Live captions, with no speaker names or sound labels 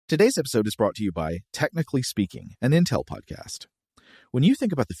Today's episode is brought to you by Technically Speaking, an Intel podcast. When you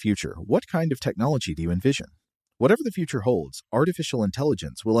think about the future, what kind of technology do you envision? Whatever the future holds, artificial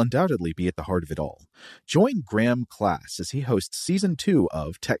intelligence will undoubtedly be at the heart of it all. Join Graham Class as he hosts Season 2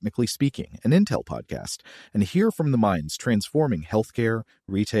 of Technically Speaking, an Intel podcast, and hear from the minds transforming healthcare,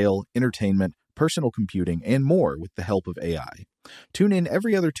 retail, entertainment, personal computing, and more with the help of AI. Tune in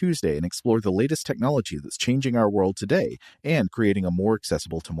every other Tuesday and explore the latest technology that's changing our world today and creating a more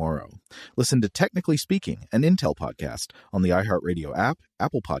accessible tomorrow. Listen to Technically Speaking, an Intel podcast on the iHeartRadio app,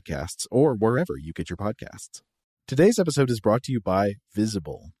 Apple Podcasts, or wherever you get your podcasts. Today's episode is brought to you by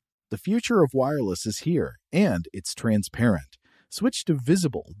Visible. The future of wireless is here, and it's transparent. Switch to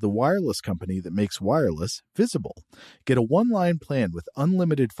Visible, the wireless company that makes wireless visible. Get a one-line plan with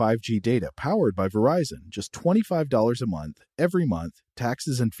unlimited 5G data powered by Verizon, just $25 a month, every month,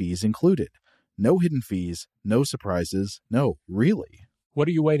 taxes and fees included. No hidden fees, no surprises, no, really. What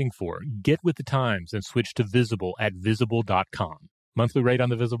are you waiting for? Get with the times and switch to Visible at Visible.com. Monthly rate on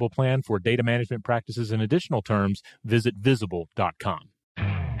the Visible plan for data management practices and additional terms, visit Visible.com.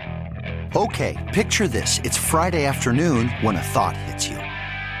 Okay, picture this. It's Friday afternoon when a thought hits you.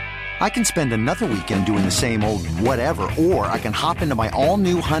 I can spend another weekend doing the same old whatever, or I can hop into my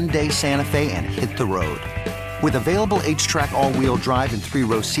all-new Hyundai Santa Fe and hit the road. With available H-Track all-wheel drive and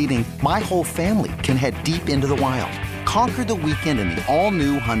 3-row seating, my whole family can head deep into the wild. Conquer the weekend in the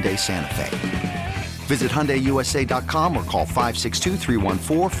all-new Hyundai Santa Fe. Visit HyundaiUSA.com or call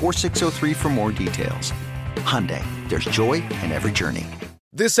 562-314-4603 for more details. Hyundai, there's joy in every journey.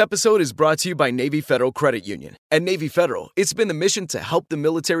 This episode is brought to you by Navy Federal Credit Union. At Navy Federal, it's been the mission to help the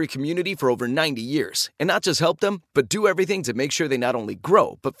military community for over 90 years. And not just help them, but do everything to make sure they not only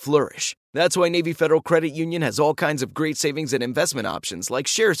grow, but flourish. That's why Navy Federal Credit Union has all kinds of great savings and investment options like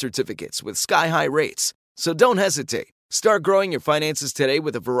share certificates with sky-high rates. So don't hesitate. Start growing your finances today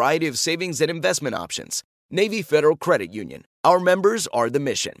with a variety of savings and investment options. Navy Federal Credit Union. Our members are the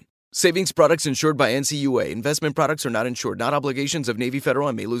mission. Savings products insured by NCUA. Investment products are not insured, not obligations of Navy Federal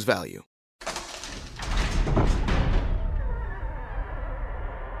and may lose value.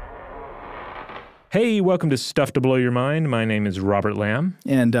 Hey, welcome to Stuff to Blow Your Mind. My name is Robert Lamb.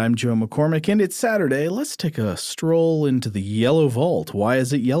 And I'm Joe McCormick, and it's Saturday. Let's take a stroll into the yellow vault. Why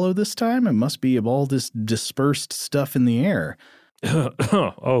is it yellow this time? It must be of all this dispersed stuff in the air.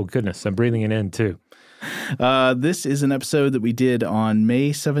 Oh, goodness. I'm breathing it in, too. This is an episode that we did on May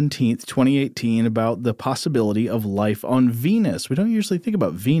 17th, 2018, about the possibility of life on Venus. We don't usually think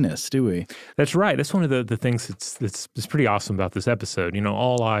about Venus, do we? That's right. That's one of the things that's pretty awesome about this episode. You know,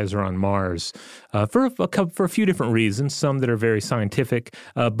 all eyes are on Mars for a few different reasons, some that are very scientific,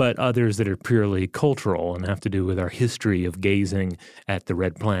 but others that are purely cultural and have to do with our history of gazing at the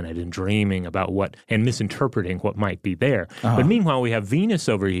red planet and dreaming about what and misinterpreting what might be there. But meanwhile, we have Venus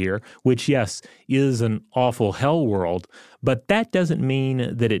over here, which, yes, is an awful hell world, but that doesn't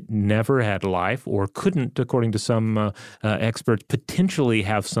mean that it never had life or couldn't, according to some experts, potentially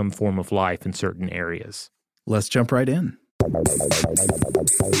have some form of life in certain areas. Let's jump right in.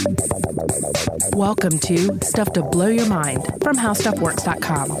 Welcome to Stuff to Blow Your Mind from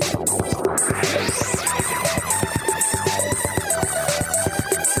HowStuffWorks.com.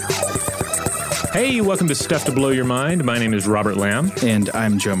 Hey, welcome to Stuff to Blow Your Mind. My name is Robert Lamb. And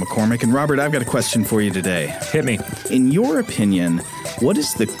I'm Joe McCormick. And Robert, I've got a question for you today. Hit me. In your opinion, what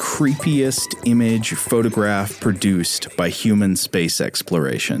is the creepiest image photograph produced by human space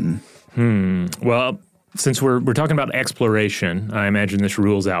exploration? Well, since we're talking about exploration, I imagine this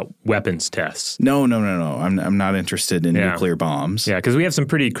rules out weapons tests. No. I'm not interested in nuclear bombs. Yeah, because we have some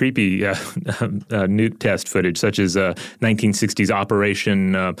pretty creepy nuke test footage, such as 1960s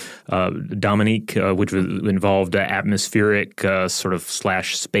Operation Dominique, which involved atmospheric sort of /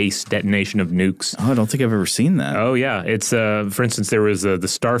 space detonation of nukes. Oh, I don't think I've ever seen that. Oh, yeah. It's for instance, there was the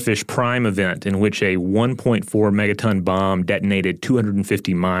Starfish Prime event in which a 1.4 megaton bomb detonated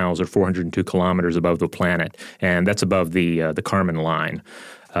 250 miles or 402 kilometers above the planet, and that's above the Kármán line.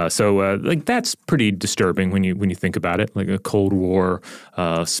 So that's pretty disturbing when you think about it, like a Cold War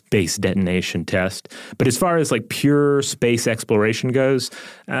space detonation test. But as far as like pure space exploration goes,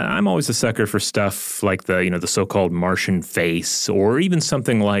 I'm always a sucker for stuff like the so-called Martian face, or even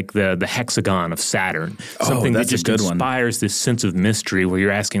something like the hexagon of Saturn. Something that just inspires this sense of mystery where you're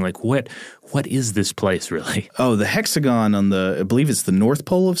asking like, what is this place really? Oh, the hexagon on I believe it's the North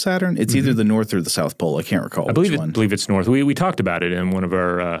Pole of Saturn. It's either the North or the South Pole. I can't recall which one. I believe it's North. We talked about it in one of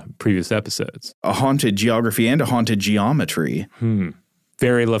our previous episodes. A haunted geography and a haunted geometry.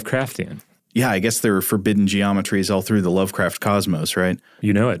 Very Lovecraftian. Yeah, I guess there are forbidden geometries all through the Lovecraft cosmos, right?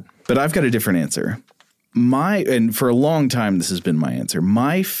 You know it. But I've got a different answer. And for a long time, this has been my answer.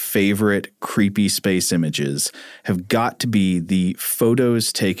 My favorite creepy space images have got to be the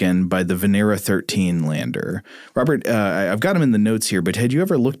photos taken by the Venera 13 lander. Robert, I've got them in the notes here, but had you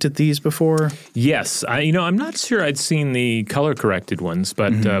ever looked at these before? Yes. I'm not sure I'd seen the color-corrected ones,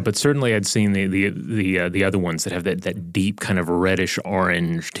 but certainly I'd seen the other ones that have that deep kind of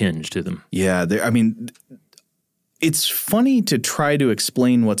reddish-orange tinge to them. Yeah, it's funny to try to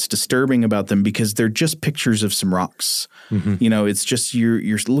explain what's disturbing about them because they're just pictures of some rocks. Mm-hmm. It's just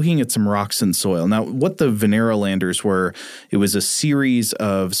you're looking at some rocks and soil. Now, what the Venera landers were, it was a series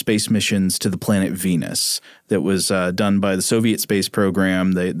of space missions to the planet Venus that was done by the Soviet space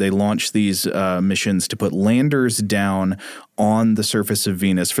program. They launched these missions to put landers down on the surface of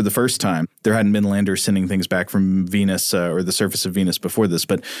Venus for the first time. There hadn't been landers sending things back from Venus or the surface of Venus before this,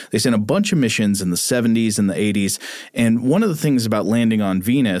 but they sent a bunch of missions in the 70s and the 80s. And one of the things about landing on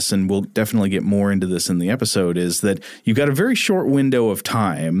Venus, and we'll definitely get more into this in the episode, is that you've got a very short window of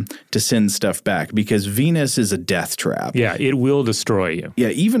time to send stuff back because Venus is a death trap. Yeah, it will destroy you. Yeah,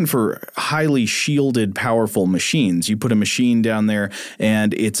 even for highly shielded, powerful machines. You put a machine down there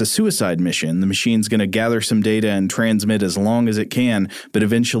and it's a suicide mission. The machine's going to gather some data and transmit as long as it can, but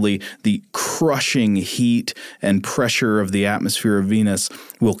eventually the crushing heat and pressure of the atmosphere of Venus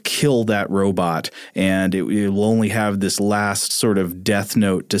will kill that robot, and it will only have this last sort of death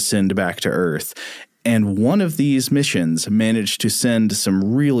note to send back to Earth. And one of these missions managed to send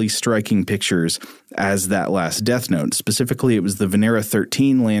some really striking pictures as that last death note. Specifically, it was the Venera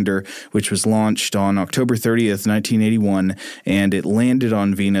 13 lander, which was launched on October 30th, 1981, and it landed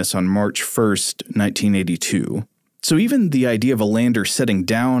on Venus on March 1st, 1982. So even the idea of a lander setting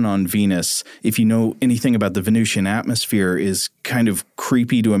down on Venus, if you know anything about the Venusian atmosphere, is kind of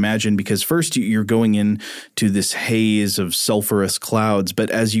creepy to imagine because first you're going into this haze of sulfurous clouds,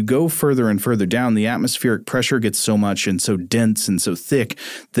 but as you go further and further down, the atmospheric pressure gets so much and so dense and so thick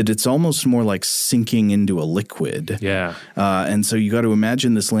that it's almost more like sinking into a liquid. Yeah. And so you got to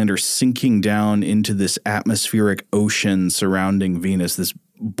imagine this lander sinking down into this atmospheric ocean surrounding Venus, this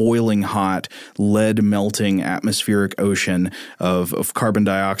boiling hot, lead-melting atmospheric ocean of carbon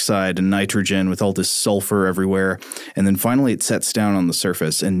dioxide and nitrogen with all this sulfur everywhere. And then finally it sets down on the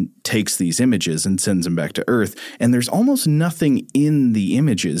surface and takes these images and sends them back to Earth. And there's almost nothing in the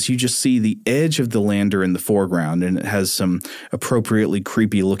images. You just see the edge of the lander in the foreground, and it has some appropriately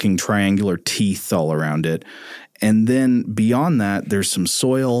creepy-looking triangular teeth all around it. And then beyond that, there's some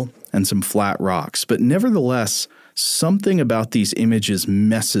soil and some flat rocks. But nevertheless, something about these images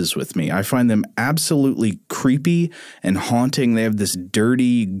messes with me. I find them absolutely creepy and haunting. They have this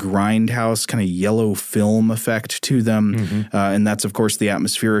dirty grindhouse kind of yellow film effect to them. Mm-hmm. And that's, of course, the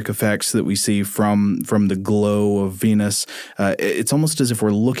atmospheric effects that we see from the glow of Venus. It's almost as if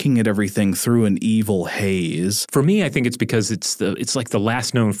we're looking at everything through an evil haze. For me, I think it's because it's like the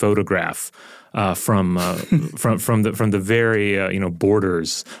last known photograph from the very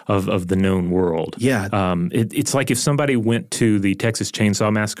borders of the known world. Yeah, it's like if somebody went to the Texas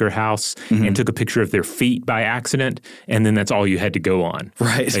Chainsaw Massacre house mm-hmm. and took a picture of their feet by accident, and then that's all you had to go on.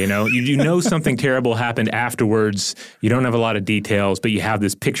 Right. You know something terrible happened afterwards. You don't have a lot of details, but you have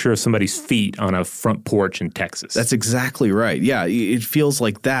this picture of somebody's feet on a front porch in Texas. That's exactly right. Yeah, it feels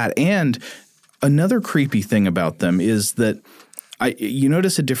like that. And another creepy thing about them is that you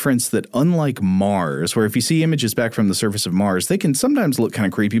notice a difference that unlike Mars, where if you see images back from the surface of Mars, they can sometimes look kind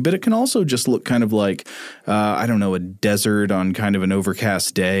of creepy, but it can also just look kind of like, a desert on kind of an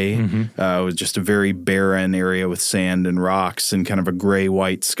overcast day mm-hmm. With just a very barren area with sand and rocks and kind of a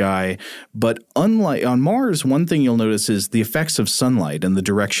gray-white sky. But unlike on Mars, one thing you'll notice is the effects of sunlight and the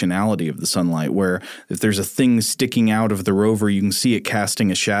directionality of the sunlight, where if there's a thing sticking out of the rover, you can see it casting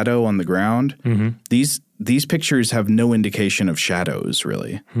a shadow on the ground. Mm-hmm. These pictures have no indication of shadows,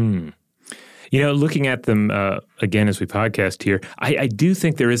 really. Looking at them again as we podcast here, I do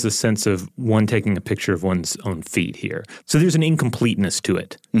think there is a sense of one taking a picture of one's own feet here. So there's an incompleteness to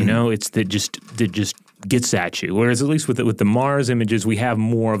it. Mm-hmm. It's that just gets at you. Whereas at least with the Mars images, we have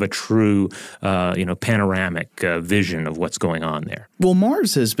more of a true, panoramic vision of what's going on there. Well,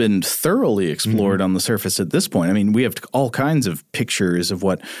 Mars has been thoroughly explored mm-hmm. on the surface at this point. I mean, we have all kinds of pictures of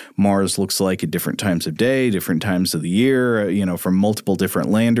what Mars looks like at different times of day, different times of the year, from multiple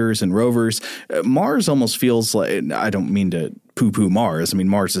different landers and rovers. Mars almost feels like, I don't mean to poo-poo Mars. I mean,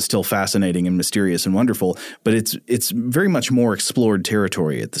 Mars is still fascinating and mysterious and wonderful, but it's very much more explored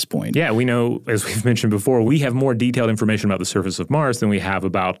territory at this point. Yeah, we know, as we've mentioned before, we have more detailed information about the surface of Mars than we have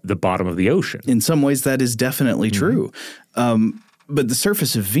about the bottom of the ocean. In some ways, that is definitely true. But the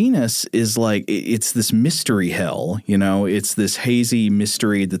surface of Venus is like, it's this mystery hell, it's this hazy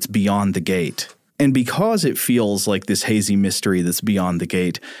mystery that's beyond the gate. And because it feels like this hazy mystery that's beyond the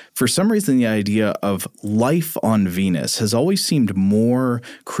gate, for some reason the idea of life on Venus has always seemed more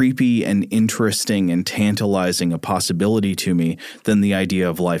creepy and interesting and tantalizing a possibility to me than the idea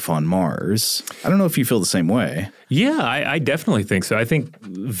of life on Mars. I don't know if you feel the same way. Yeah, I definitely think so. I think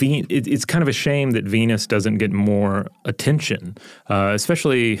it's kind of a shame that Venus doesn't get more attention,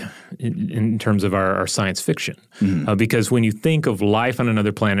 especially in terms of our science fiction. Because when you think of life on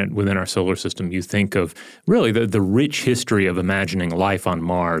another planet within our solar system, you think of really the rich history of imagining life on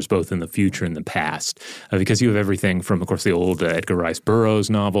Mars, both in the future and the past. Because you have everything from, of course, the old Edgar Rice Burroughs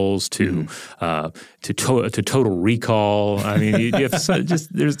novels to Total Recall. I mean, you have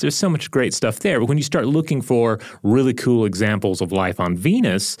there's so much great stuff there. But when you start looking for really cool examples of life on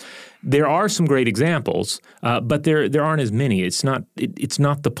Venus, there are some great examples, but there aren't as many. It's not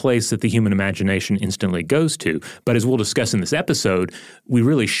the place that the human imagination instantly goes to. But as we'll discuss in this episode, we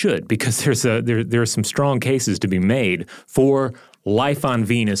really should, because there are some strong cases to be made for life on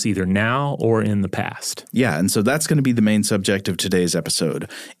Venus either now or in the past. Yeah, and so that's going to be the main subject of today's episode.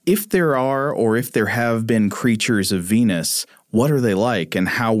 If there are or if there have been creatures of Venus, what are they like and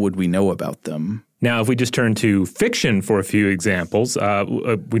how would we know about them? Now, if we just turn to fiction for a few examples,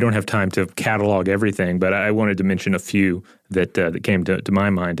 we don't have time to catalog everything, but I wanted to mention a few that came to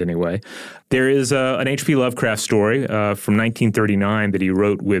my mind anyway. There is an H.P. Lovecraft story from 1939 that he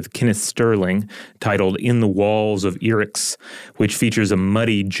wrote with Kenneth Sterling titled In the Walls of Eryx, which features a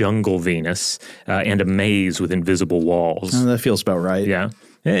muddy jungle Venus and a maze with invisible walls. Oh, that feels about right. Yeah.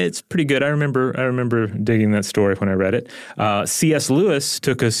 It's pretty good. I remember digging that story when I read it. C.S. Lewis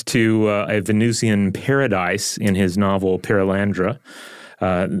took us to a Venusian paradise in his novel Perelandra.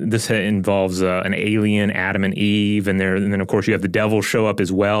 This involves an alien, Adam and Eve, and then, of course, you have the devil show up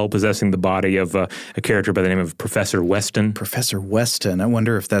as well, possessing the body of a character by the name of Professor Weston. Professor Weston. I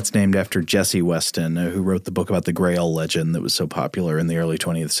wonder if that's named after Jesse Weston, who wrote the book about the Grail legend that was so popular in the early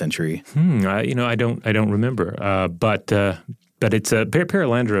 20th century. I don't remember, But it's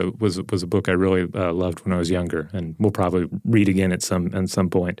Perelandra was a book I really loved when I was younger, and we'll probably read again at some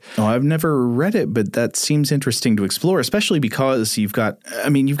point. Oh, I've never read it, but that seems interesting to explore, especially because you've got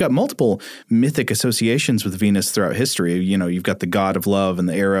multiple mythic associations with Venus throughout history. You know, you've got the god of love and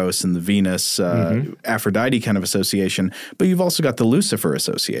the Eros and the Venus Aphrodite kind of association, but you've also got the Lucifer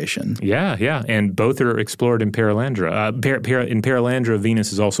association. Yeah, and both are explored in Perelandra. In Perelandra,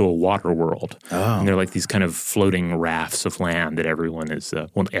 Venus is also a water world. Oh. And they're like these kind of floating rafts of land that everyone is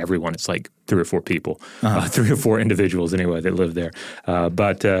it's like 3 or 4 people, 3 or 4 individuals anyway that live there.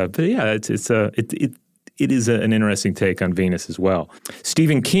 But yeah, it is an interesting take on Venus as well.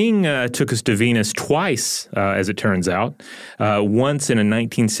 Stephen King took us to Venus twice, as it turns out. Once in a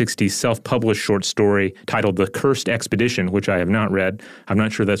 1960s self-published short story titled The Cursed Expedition, which I have not read. I'm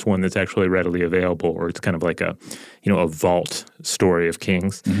not sure that's one that's actually readily available, or it's kind of like a vault story of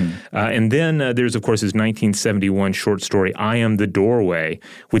King's. And then there's, of course, his 1971 short story, I Am the Doorway,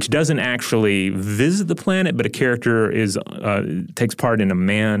 which doesn't actually visit the planet, but a character takes part in a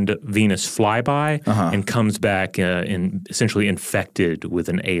manned Venus flyby and comes back essentially infected with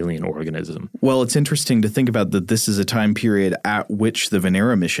an alien organism. Well, it's interesting to think about that this is a time period at which the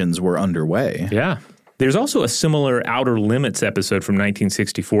Venera missions were underway. Yeah. There's also a similar Outer Limits episode from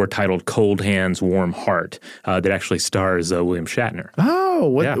 1964 titled Cold Hands, Warm Heart that actually stars William Shatner. Oh,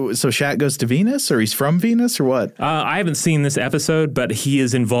 what? Yeah. So Shat goes to Venus, or he's from Venus, or what? I haven't seen this episode, but he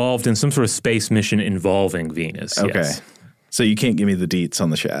is involved in some sort of space mission involving Venus. Okay. Yes. So you can't give me the deets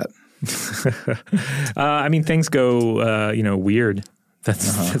on the Shat. Things go, weird.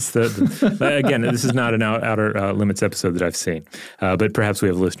 That's again, this is not an Outer Limits episode that I've seen, but perhaps we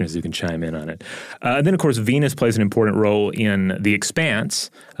have listeners who can chime in on it. And then, of course, Venus plays an important role in The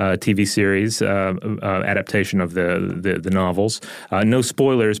Expanse TV series adaptation of the novels. No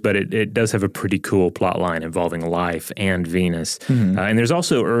spoilers, but it does have a pretty cool plot line involving life and Venus. And there's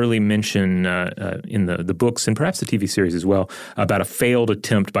also early mention in the books and perhaps the TV series as well about a failed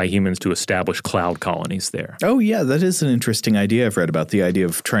attempt by humans to establish cloud colonies there. Oh, yeah, that is an interesting idea I've read about. The idea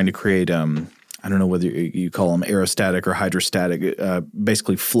of trying to create, I don't know whether you call them aerostatic or hydrostatic,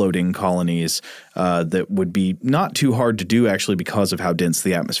 basically floating colonies that would be not too hard to do actually because of how dense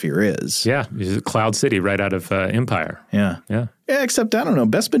the atmosphere is. Yeah, it's a cloud city right out of Empire. Yeah, except, I don't know,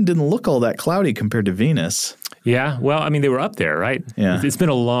 Bespin didn't look all that cloudy compared to Venus. Yeah, well, they were up there, right? Yeah. It's been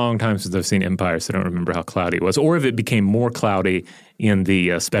a long time since I've seen Empire, so I don't remember how cloudy it was. Or if it became more cloudy in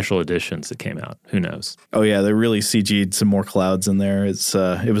the special editions that came out. Who knows? Oh yeah, they really CG'd some more clouds in there.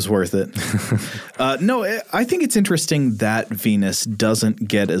 It was worth it. No, I think it's interesting that Venus doesn't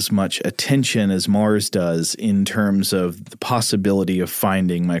get as much attention as Mars does in terms of the possibility of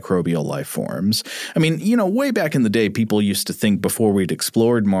finding microbial life forms. I mean, way back in the day, people used to think before we'd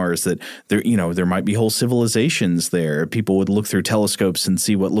explored Mars that there might be whole civilizations there. People would look through telescopes and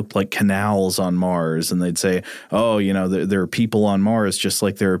see what looked like canals on Mars, and they'd say, oh, there are people on Mars just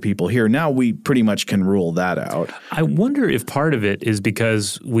like there are people here. Now we pretty much can rule that out. I wonder if part of it is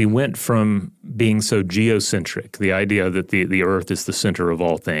because we went from being so geocentric, the idea that the Earth is the center of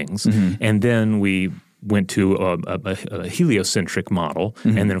all things, and then we went to a heliocentric model,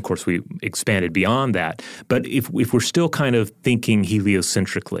 and then, of course, we expanded beyond that. But if we're still kind of thinking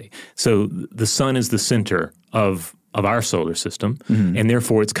heliocentrically, so the sun is the center of our solar system, and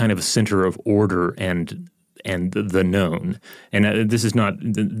therefore it's kind of a center of order and the known. And this is not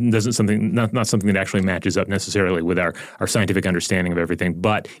something that actually matches up necessarily with our scientific understanding of everything,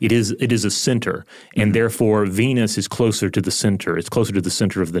 but it is a center, and therefore Venus is closer to the center. It's closer to the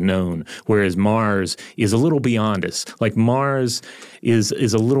center of the known, whereas Mars is a little beyond us. Like Mars is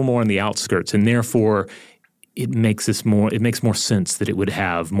a little more on the outskirts, and therefore it makes more sense that it would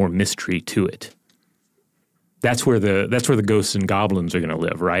have more mystery to it. That's where the ghosts and goblins are going to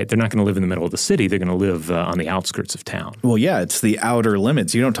live, right? They're not going to live in the middle of the city. They're going to live on the outskirts of town. Well, yeah, it's the outer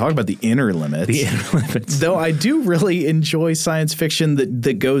limits. You don't talk about the inner limits. The inner limits. Though I do really enjoy science fiction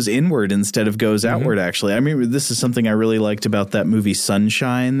that goes inward instead of goes outward, actually. I mean, this is something I really liked about that movie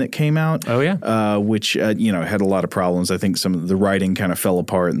Sunshine that came out. Oh, yeah. Which, had a lot of problems. I think some of the writing kind of fell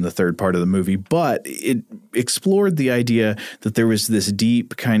apart in the third part of the movie. But it explored the idea that there was this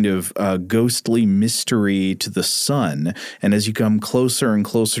deep kind of ghostly mystery to the sun. And as you come closer and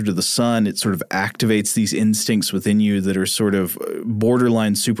closer to the sun, it sort of activates these instincts within you that are sort of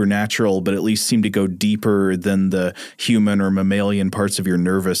borderline supernatural, but at least seem to go deeper than the human or mammalian parts of your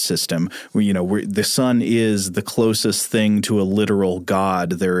nervous system. Where the sun is the closest thing to a literal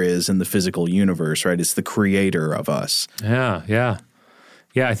God there is in the physical universe, right? It's the creator of us. Yeah.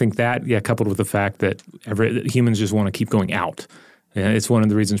 Yeah, I think that, coupled with the fact that humans just want to keep going out. Yeah, it's one of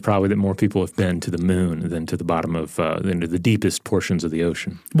the reasons probably that more people have been to the moon than to the bottom of into the deepest portions of the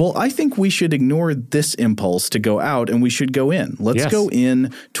ocean. Well, I think we should ignore this impulse to go out and we should go in. Let's go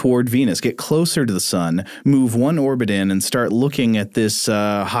in toward Venus, get closer to the sun, move one orbit in and start looking at this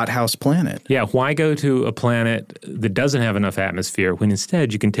hothouse planet. Yeah, why go to a planet that doesn't have enough atmosphere when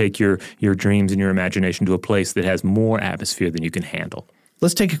instead you can take your dreams and your imagination to a place that has more atmosphere than you can handle?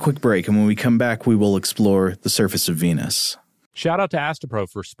 Let's take a quick break, and when we come back, we will explore the surface of Venus. Shout out to Astepro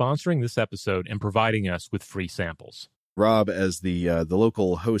for sponsoring this episode and providing us with free samples. Rob, as the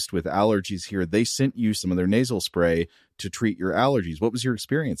local host with allergies here, they sent you some of their nasal spray to treat your allergies. What was your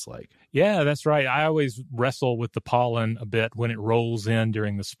experience like? Yeah, that's right. I always wrestle with the pollen a bit when it rolls in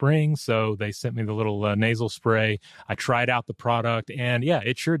during the spring, so they sent me the little nasal spray. I tried out the product, and yeah,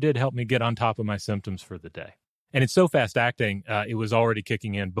 it sure did help me get on top of my symptoms for the day. And it's so fast-acting, it was already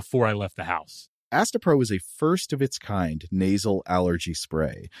kicking in before I left the house. Astepro is a first-of-its-kind nasal allergy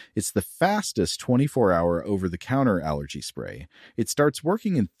spray. It's the fastest 24-hour over-the-counter allergy spray. It starts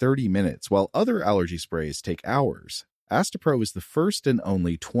working in 30 minutes, while other allergy sprays take hours. Astepro is the first and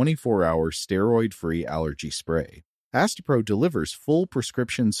only 24-hour steroid-free allergy spray. Astepro delivers full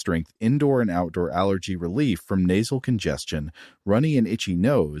prescription-strength indoor and outdoor allergy relief from nasal congestion, runny and itchy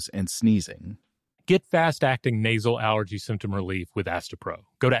nose, and sneezing. Get fast-acting nasal allergy symptom relief with Astepro.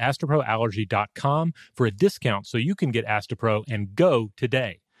 Go to asteproallergy.com for a discount so you can get Astepro and go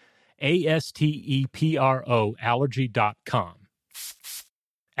today. ASTEPRO allergy.com.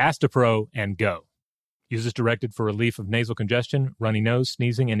 Astepro and go. Use as directed for relief of nasal congestion, runny nose,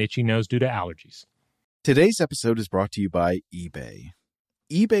 sneezing, and itchy nose due to allergies. Today's episode is brought to you by eBay.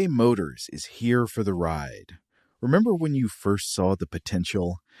 eBay Motors is here for the ride. Remember when you first saw the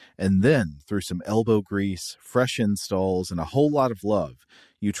potential? And then, through some elbow grease, fresh installs, and a whole lot of love,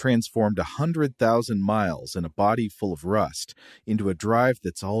 you transformed 100,000 miles and a body full of rust into a drive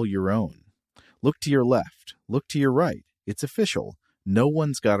that's all your own. Look to your left. Look to your right. It's official. No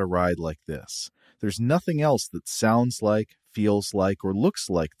one's got a ride like this. There's nothing else that sounds like, feels like, or looks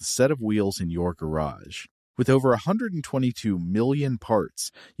like the set of wheels in your garage. With over 122 million parts,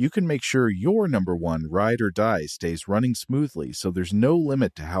 you can make sure your number one ride or die stays running smoothly so there's no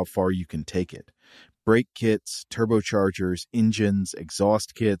limit to how far you can take it. Brake kits, turbochargers, engines,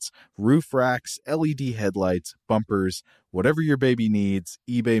 exhaust kits, roof racks, LED headlights, bumpers, whatever your baby needs,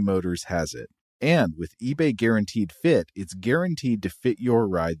 eBay Motors has it. And with eBay Guaranteed Fit, it's guaranteed to fit your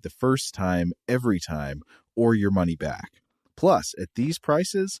ride the first time, every time, or your money back. Plus, at these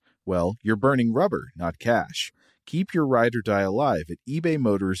prices, well, you're burning rubber, not cash. Keep your ride or die alive at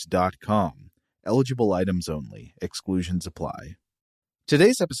ebaymotors.com. Eligible items only. Exclusions apply.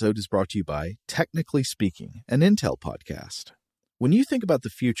 Today's episode is brought to you by Technically Speaking, an Intel podcast. When you think about the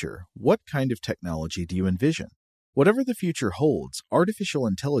future, what kind of technology do you envision? Whatever the future holds, artificial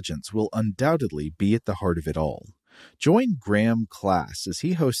intelligence will undoubtedly be at the heart of it all. Join Graham Class as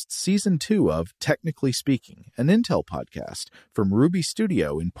he hosts Season 2 of Technically Speaking, an Intel podcast from Ruby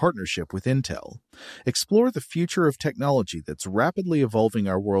Studio in partnership with Intel. Explore the future of technology that's rapidly evolving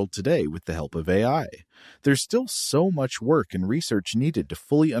our world today with the help of AI. There's still so much work and research needed to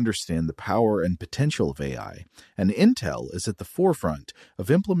fully understand the power and potential of AI, and Intel is at the forefront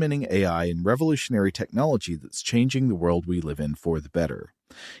of implementing AI in revolutionary technology that's changing the world we live in for the better.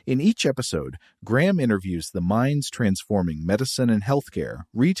 In each episode, Graham interviews the minds transforming medicine and healthcare,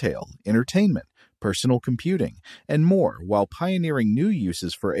 retail, entertainment, personal computing, and more while pioneering new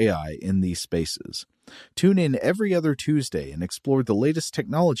uses for AI in these spaces. Tune in every other Tuesday and explore the latest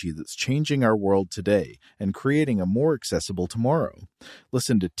technology that's changing our world today and creating a more accessible tomorrow.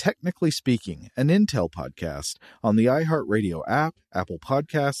 Listen to Technically Speaking, an Intel podcast on the iHeartRadio app, Apple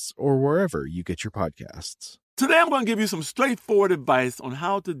Podcasts, or wherever you get your podcasts. Today I'm going to give you some straightforward advice on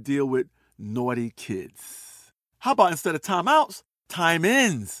how to deal with naughty kids. How about instead of timeouts,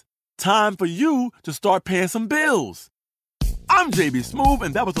 time-ins? Time for you to start paying some bills. I'm JB Smoove,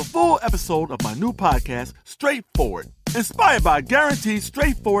 and that was a full episode of my new podcast, Straightforward, inspired by guaranteed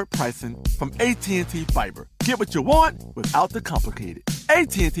straightforward pricing from AT&T Fiber. Get what you want without the complicated.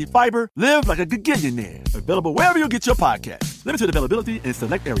 AT&T Fiber, live like a gigillionaire. Available wherever you get your podcast. Limited availability in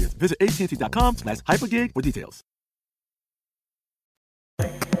select areas. Visit AT&T.com/hypergig for details.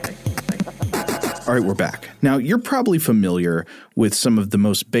 All right, we're back. Now, you're probably familiar with some of the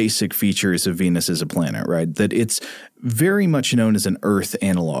most basic features of Venus as a planet, right? That it's very much known as an Earth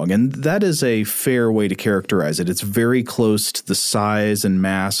analog, and that is a fair way to characterize it. It's very close to the size and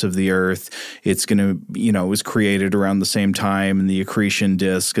mass of the Earth. It's going to, it was created around the same time in the accretion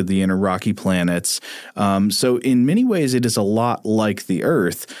disk of the inner rocky planets. So in many ways, it is a lot like the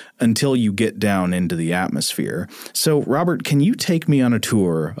Earth until you get down into the atmosphere. So, Robert, can you take me on a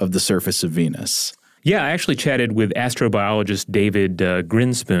tour of the surface of Venus? Yeah, I actually chatted with astrobiologist David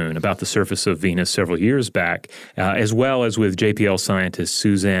Grinspoon about the surface of Venus several years back, as well as with JPL scientist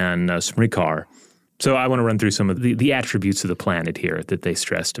Suzanne Smrekar. So I want to run through some of the attributes of the planet here that they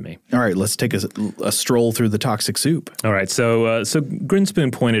stress to me. All right, let's take a stroll through the toxic soup. All right, so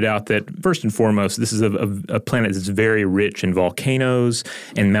Grinspoon pointed out that first and foremost, this is a planet that's very rich in volcanoes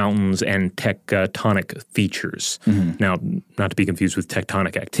and mountains and tectonic features. Mm-hmm. Now, not to be confused with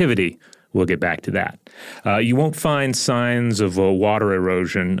tectonic activity. We'll get back to that. You won't find signs of water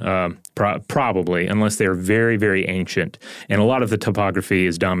erosion, probably, unless they're very, very ancient. And a lot of the topography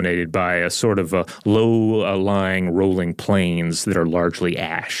is dominated by a sort of low-lying rolling plains that are largely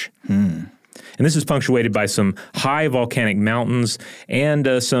ash. And this is punctuated by some high volcanic mountains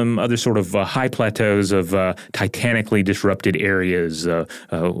and some other sort of high plateaus of titanically disrupted areas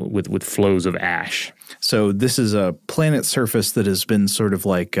with flows of ash. So this is a planet surface that has been sort of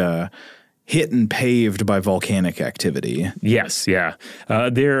like hit and paved by volcanic activity. Yes, yeah.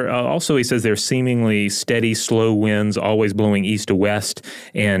 Also, he says there's seemingly steady, slow winds always blowing east to west,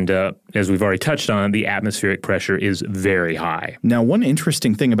 and as we've already touched on, the atmospheric pressure is very high. Now, one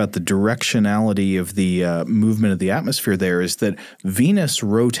interesting thing about the directionality of the movement of the atmosphere there is that Venus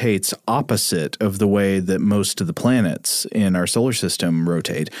rotates opposite of the way that most of the planets in our solar system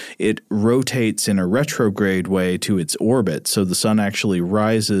rotate. It rotates in a retrograde way to its orbit, so the sun actually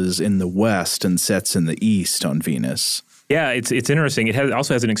rises in the west and sets in the east on Venus. Yeah, it's interesting. It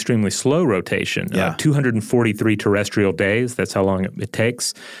also has an extremely slow rotation, 243 terrestrial days. That's how long it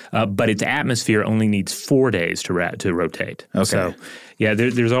takes. But its atmosphere only needs 4 days to rotate. Okay. So, yeah,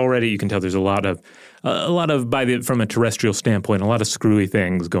 there's already, you can tell there's a lot of from a terrestrial standpoint, a lot of screwy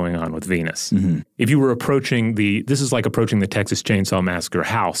things going on with Venus. Mm-hmm. If you were this is like approaching the Texas Chainsaw Massacre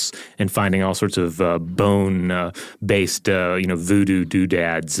house and finding all sorts of bone-based, voodoo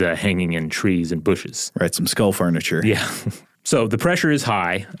doodads hanging in trees and bushes. Right, some skull furniture. Yeah. So the pressure is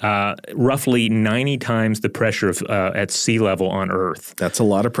high, roughly 90 times the pressure at sea level on Earth. That's a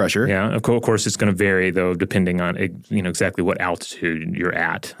lot of pressure. Yeah. Of course, it's going to vary, though, depending on exactly what altitude you're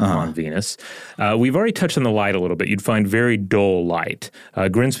at on Venus. We've already touched on the light a little bit. You'd find very dull light.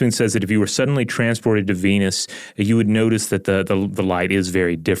 Grinspoon says that if you were suddenly transported to Venus, you would notice that the light is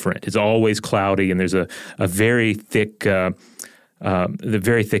very different. It's always cloudy, and there's a very thick the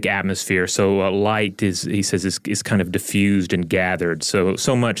very thick atmosphere. So light he says, is kind of diffused and gathered.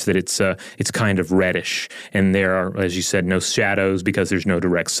 So much that it's kind of reddish. And there are, as you said, no shadows because there's no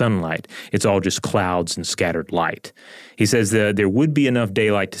direct sunlight. It's all just clouds and scattered light. He says that there would be enough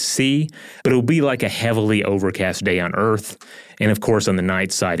daylight to see, but it would be like a heavily overcast day on Earth. And of course, on the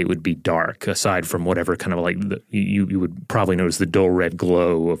night side, it would be dark, aside from whatever kind of like you would probably notice the dull red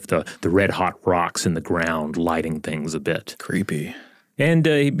glow of the red hot rocks in the ground lighting things a bit. Creepy. And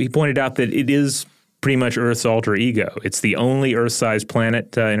he pointed out that it is pretty much Earth's alter ego. It's the only Earth-sized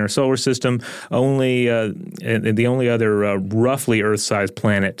planet in our solar system, the only other roughly Earth-sized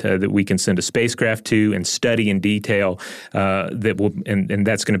planet that we can send a spacecraft to and study in detail. And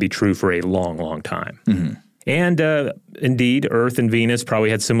that's going to be true for a long, long time. Mm-hmm. And indeed, Earth and Venus probably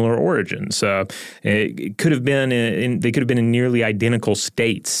had similar origins. It could have been they could have been in nearly identical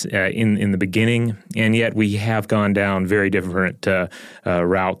states in the beginning, and yet we have gone down very different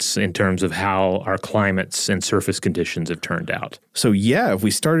routes in terms of how our climates and surface conditions have turned out. So yeah, if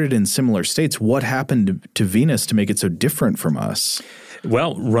we started in similar states, what happened to Venus to make it so different from us?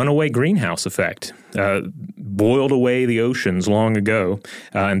 Well, runaway greenhouse effect. Boiled away the oceans long ago,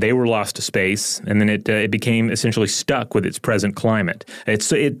 and they were lost to space, and then it became essentially stuck with its present climate.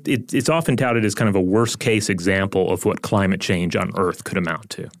 It's often touted as kind of a worst-case example of what climate change on Earth could amount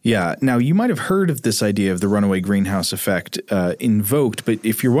to. Yeah. Now, you might have heard of this idea of the runaway greenhouse effect invoked, but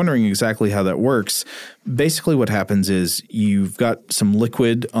if you're wondering exactly how that works, basically what happens is you've got some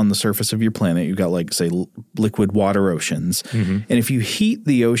liquid on the surface of your planet. You've got, like, say, liquid water oceans. Mm-hmm. And if you heat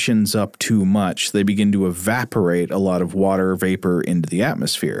the oceans up too much, they begin to evaporate a lot of water vapor into the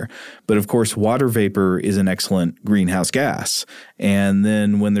atmosphere. But of course, water vapor is an excellent greenhouse gas. And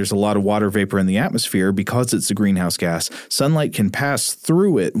then when there's a lot of water vapor in the atmosphere, because it's a greenhouse gas, sunlight can pass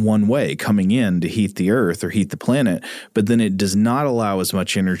through it one way, coming in to heat the Earth or heat the planet. But then it does not allow as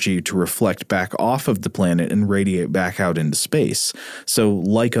much energy to reflect back off of the planet and radiate back out into space. So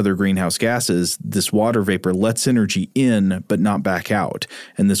like other greenhouse gases, this water vapor lets energy in but not back out.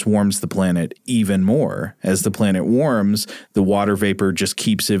 And this warms the planet even more. As the planet warms, the water vapor just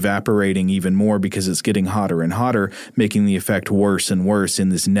keeps evaporating even more because it's getting hotter and hotter, making the effect worse and worse in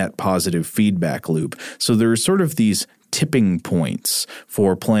this net positive feedback loop. So there are sort of these tipping points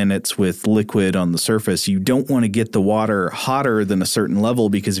for planets with liquid on the surface. You don't want to get the water hotter than a certain level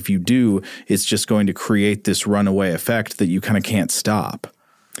because if you do, it's just going to create this runaway effect that you kind of can't stop.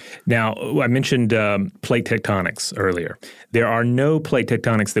 Now, I mentioned plate tectonics earlier. There are no plate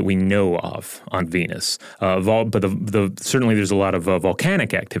tectonics that we know of on Venus, but certainly there's a lot of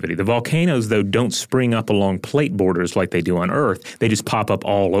volcanic activity. The volcanoes, though, don't spring up along plate borders like they do on Earth. They just pop up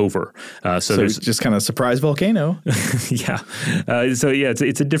all over. So there's just kind of surprise volcano. Yeah.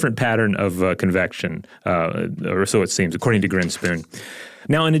 It's a different pattern of convection, or so it seems, according to Grinspoon.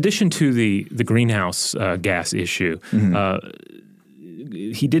 Now, in addition to the greenhouse gas issue, mm-hmm.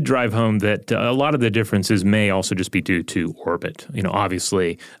 He did drive home that a lot of the differences may also just be due to orbit.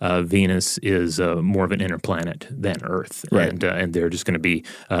 Obviously, Venus is more of an inner planet than Earth, right. And there are just going to be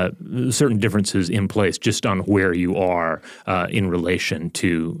certain differences in place just on where you are in relation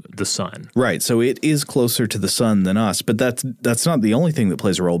to the sun. Right. So it is closer to the sun than us, but that's not the only thing that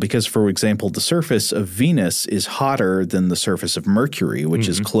plays a role because, for example, the surface of Venus is hotter than the surface of Mercury, which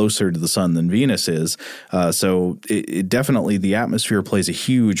mm-hmm. is closer to the sun than Venus is. So it definitely the atmosphere plays a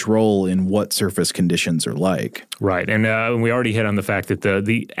huge role in what surface conditions are like. Right. And we already hit on the fact that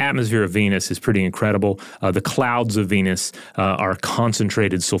the atmosphere of Venus is pretty incredible. The clouds of Venus are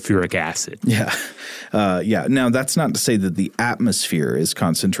concentrated sulfuric acid. Yeah. Now, that's not to say that the atmosphere is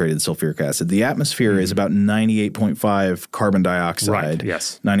concentrated sulfuric acid. The atmosphere is about 98.5 carbon dioxide. Right,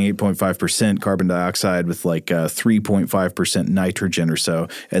 yes. 98.5% carbon dioxide with like 3.5% nitrogen or so.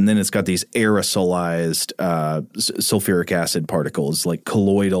 And then it's got these aerosolized sulfuric acid particles, like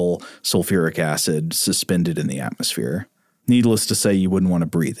colloidal sulfuric acid suspended in the atmosphere. Needless to say, you wouldn't want to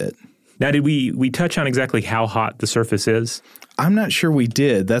breathe it. Now, did we touch on exactly how hot the surface is? I'm not sure we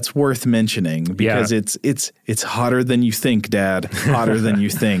did. That's worth mentioning because it's hotter than you think, Dad. Hotter than you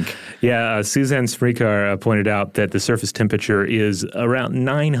think. Yeah, Suzanne Smrekar pointed out that the surface temperature is around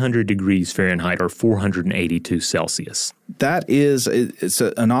 900 degrees Fahrenheit or 482 Celsius. That is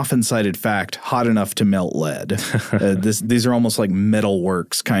an often cited fact, hot enough to melt lead. These are almost like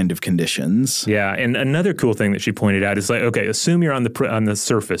metalworks kind of conditions. Yeah, and another cool thing that she pointed out is like, okay, assume you're on the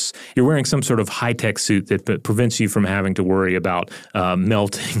surface. You're wearing some sort of high-tech suit that prevents you from having to worry about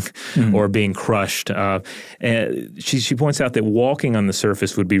melting or being crushed. And she points out that walking on the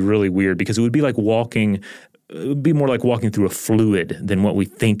surface would be really weird because it would be like walking it would be more like walking through a fluid than what we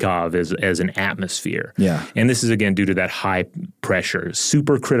think of as an atmosphere. Yeah. And this is, again, due to that high pressure,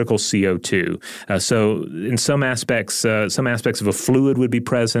 supercritical CO2. So in some aspects of a fluid would be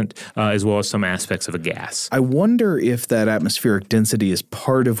present, as well as some aspects of a gas. I wonder if that atmospheric density is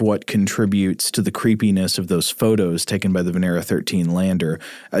part of what contributes to the creepiness of those photos taken by the Venera 13 lander.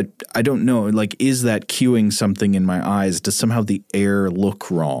 I don't know. Like, is that cueing something in my eyes? Does somehow the air look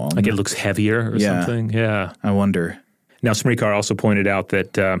wrong? Like it looks heavier or something? Yeah. I wonder. Now, Smrekar also pointed out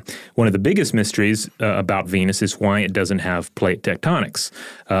that one of the biggest mysteries about Venus is why it doesn't have plate tectonics.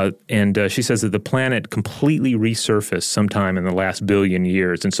 And she says that the planet completely resurfaced sometime in the last billion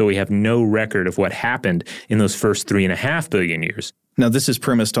years, and so we have no record of what happened in those first 3.5 billion years. Now, this is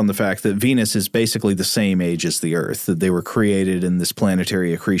premised on the fact that Venus is basically the same age as the Earth, that they were created in this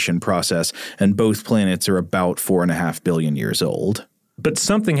planetary accretion process, and both planets are about 4.5 billion years old. But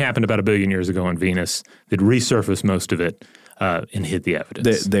something happened about 1 billion years ago on Venus that resurfaced most of it and hid the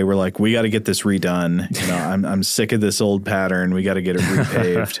evidence. They were like, we got to get this redone. I'm sick of this old pattern. We got to get it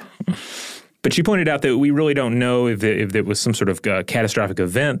repaved. But she pointed out that we really don't know if it was some sort of catastrophic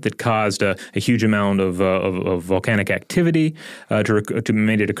event that caused a huge amount of volcanic activity to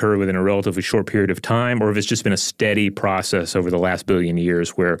made it occur within a relatively short period of time, or if it's just been a steady process over the last billion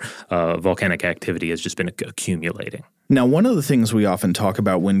years where volcanic activity has just been accumulating. Now, one of the things we often talk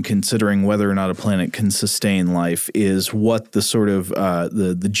about when considering whether or not a planet can sustain life is what the sort of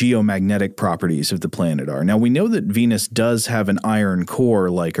the geomagnetic properties of the planet are. Now, we know that Venus does have an iron core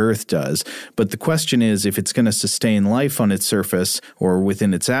like Earth does, but the question is, if it's going to sustain life on its surface or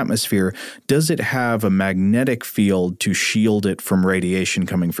within its atmosphere, does it have a magnetic field to shield it from radiation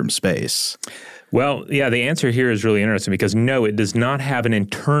coming from space? Well, yeah, the answer here is really interesting because no, it does not have an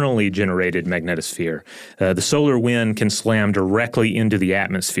internally generated magnetosphere. The solar wind can slam directly into the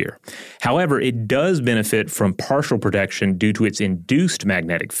atmosphere. However, it does benefit from partial protection due to its induced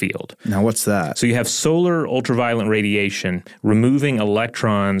magnetic field. Now, what's that? So you have solar ultraviolet radiation removing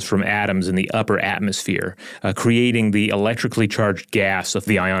electrons from atoms in the upper atmosphere, creating the electrically charged gas of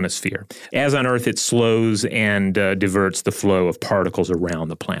the ionosphere. As on Earth, it slows and diverts the flow of particles around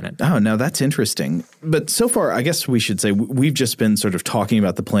the planet. Oh, now that's interesting. But so far, I guess we should say we've just been sort of talking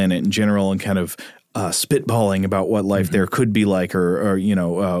about the planet in general and kind of spitballing about what life there could be like or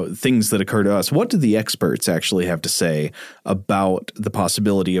things that occur to us. What do the experts actually have to say about the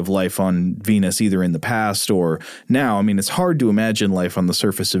possibility of life on Venus either in the past or now? I mean, it's hard to imagine life on the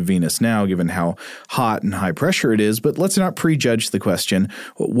surface of Venus now given how hot and high pressure it is, but let's not prejudge the question.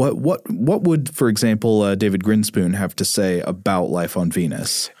 What would, for example, David Grinspoon have to say about life on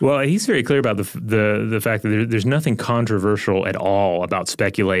Venus? Well, he's very clear about the fact that there's nothing controversial at all about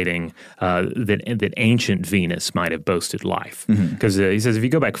speculating that ancient Venus might have boasted life. Because he says if you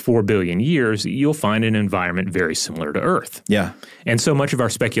go back 4 billion years, you'll find an environment very similar to Earth. Yeah. And so much of our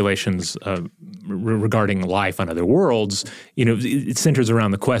speculations regarding life on other worlds, it centers around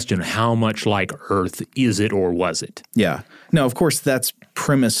the question, how much like Earth is it or was it? Yeah. Now, of course, that's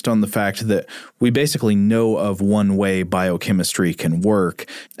premised on the fact that we basically know of one way biochemistry can work,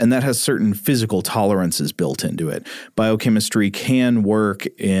 and that has certain physical tolerances built into it. Biochemistry can work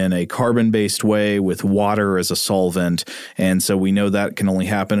in a carbon-based way with water as a solvent, and so we know that can only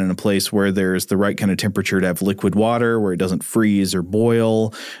happen in a place where there's the right kind of temperature to have liquid water, where it doesn't freeze or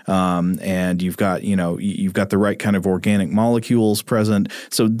boil, and you've got the right kind of organic molecules present.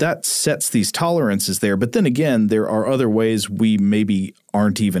 So that sets these tolerances there. But then again, there are other ways we maybe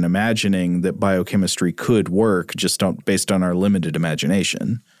aren't even imagining that biochemistry could work, just based on our limited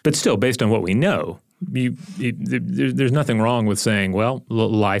imagination. But still, based on what we know, there's nothing wrong with saying, well,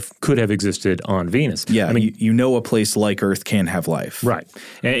 life could have existed on Venus. Yeah, I mean, a place like Earth can have life. Right.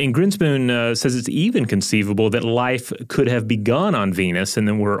 And Grinspoon says it's even conceivable that life could have begun on Venus, and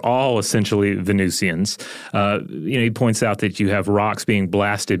then we're all essentially Venusians. He points out that you have rocks being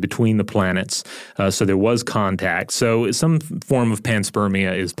blasted between the planets, so there was contact. So some form of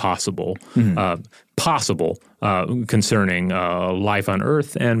panspermia is possible. Concerning life on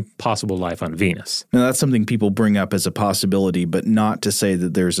Earth and possible life on Venus. Now, that's something people bring up as a possibility, but not to say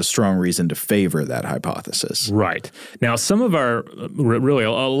that there's a strong reason to favor that hypothesis. Right. Now, some of a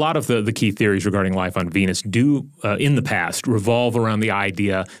lot of the key theories regarding life on Venus do, in the past, revolve around the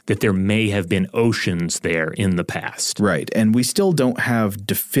idea that there may have been oceans there in the past. Right. And we still don't have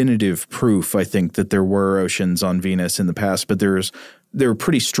definitive proof, I think, that there were oceans on Venus in the past, but there are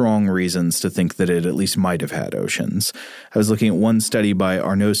pretty strong reasons to think that it at least might have had oceans. I was looking at one study by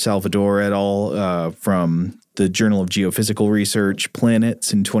Arnaud Salvador et al. From the Journal of Geophysical Research,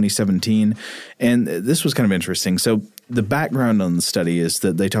 Planets in 2017. And this was kind of interesting. So the background on the study is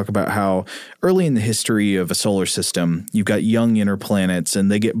that they talk about how early in the history of a solar system, you've got young inner planets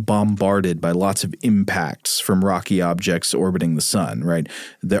and they get bombarded by lots of impacts from rocky objects orbiting the sun, right?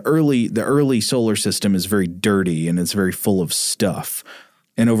 The early solar system is very dirty and it's very full of stuff.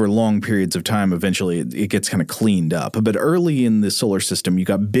 And over long periods of time, eventually it gets kind of cleaned up. But early in the solar system, you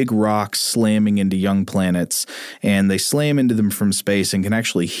got big rocks slamming into young planets, and they slam into them from space and can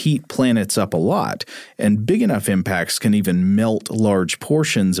actually heat planets up a lot. And big enough impacts can even melt large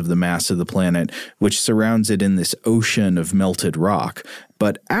portions of the mass of the planet, which surrounds it in this ocean of melted rock.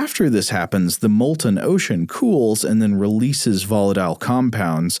 But after this happens, the molten ocean cools and then releases volatile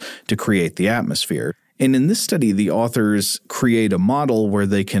compounds to create the atmosphere. And in this study, the authors create a model where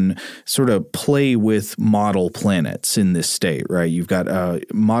they can sort of play with model planets in this state, right? You've got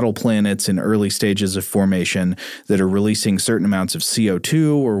model planets in early stages of formation that are releasing certain amounts of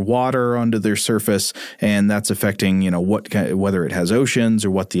CO2 or water onto their surface, and that's affecting, whether it has oceans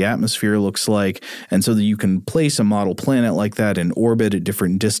or what the atmosphere looks like. And so that you can place a model planet like that in orbit at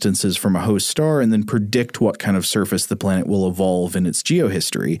different distances from a host star and then predict what kind of surface the planet will evolve in its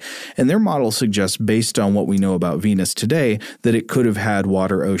geohistory. And their model suggests, based on what we know about Venus today, that it could have had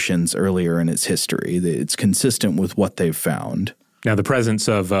water oceans earlier in its history. It's consistent with what they've found. Now, the presence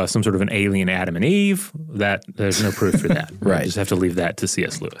of some sort of an alien Adam and Eve, that there's no proof for that. Right. You just have to leave that to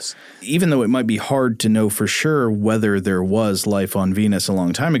C.S. Lewis. Even though it might be hard to know for sure whether there was life on Venus a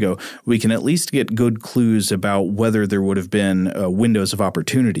long time ago, we can at least get good clues about whether there would have been windows of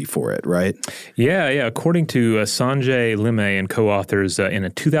opportunity for it, right? Yeah. According to Sanjay Limaye and co-authors in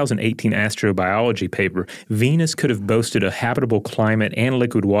a 2018 astrobiology paper, Venus could have boasted a habitable climate and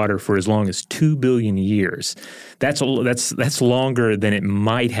liquid water for as long as 2 billion years. That's longer than it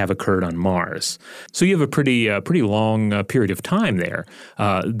might have occurred on Mars. So you have a pretty long period of time there.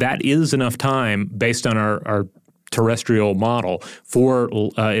 That is enough time based on our terrestrial model for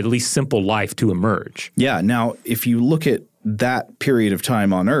at least simple life to emerge. Yeah. Now, if you look at that period of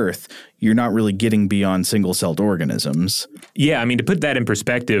time on Earth, you're not really getting beyond single-celled organisms. Yeah, I mean, to put that in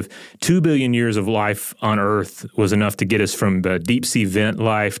perspective, 2 billion years of life on Earth was enough to get us from deep-sea vent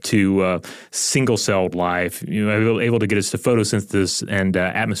life to single-celled life, able to get us to photosynthesis and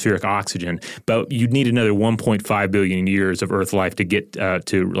atmospheric oxygen. But you'd need another 1.5 billion years of Earth life to get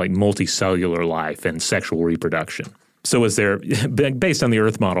to like multicellular life and sexual reproduction. So was there, based on the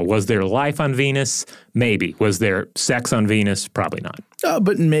Earth model, was there life on Venus? Maybe. Was there sex on Venus? Probably not.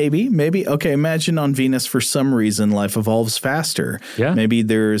 But maybe. Okay, imagine on Venus for some reason life evolves faster. Yeah. Maybe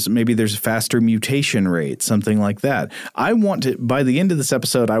there's a faster mutation rate, something like that. By the end of this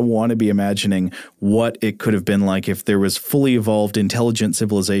episode, I want to be imagining what it could have been like if there was fully evolved intelligent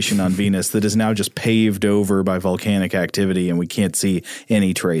civilization on Venus that is now just paved over by volcanic activity and we can't see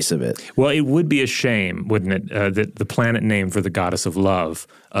any trace of it. Well, it would be a shame, wouldn't it, that the planet named for the goddess of love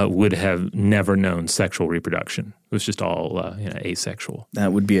would have never known sexual reproduction. It was just all asexual.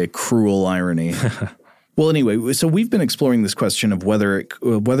 That would be a cruel irony. Well, anyway, so we've been exploring this question of whether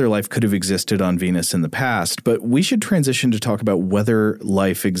life could have existed on Venus in the past, but we should transition to talk about whether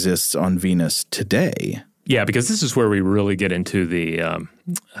life exists on Venus today. Yeah, because this is where we really get into the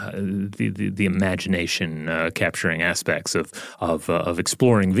imagination capturing aspects of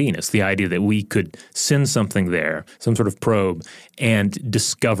exploring Venus. The idea that we could send something there, some sort of probe, and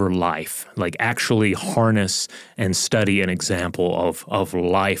discover life, like actually harness and study an example of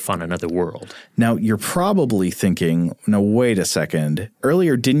life on another world. Now, you're probably thinking, no, wait a second.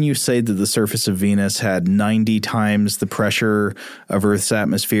 Earlier, didn't you say that the surface of Venus had 90 times the pressure of Earth's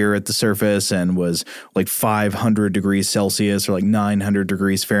atmosphere at the surface and was like 500 degrees Celsius or like 900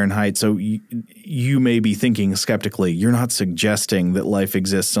 degrees Fahrenheit? So you may be thinking skeptically, you're not suggesting that life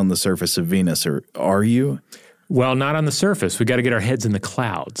exists on the surface of Venus, or are you? Well, not on the surface. We got to get our heads in the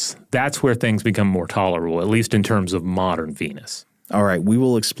clouds. That's where things become more tolerable, at least in terms of modern Venus. All right, we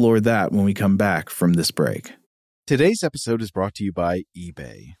will explore that when we come back from this break. Today's episode is brought to you by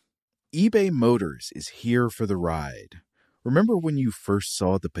eBay. eBay Motors is here for the ride. Remember when you first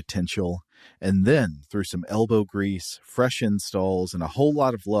saw the potential? And then, through some elbow grease, fresh installs, and a whole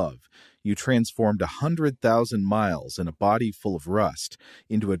lot of love, you transformed 100,000 miles and a body full of rust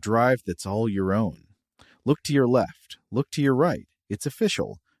into a drive that's all your own. Look to your left. Look to your right. It's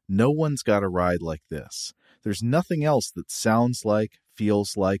official. No one's got a ride like this. There's nothing else that sounds like,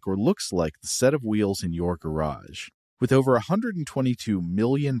 feels like, or looks like the set of wheels in your garage. With over 122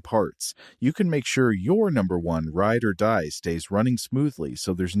 million parts, you can make sure your number one ride or die stays running smoothly,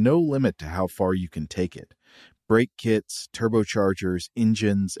 so there's no limit to how far you can take it. brake kits, turbochargers,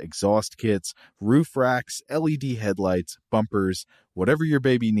 engines, exhaust kits, roof racks, LED headlights, bumpers, whatever your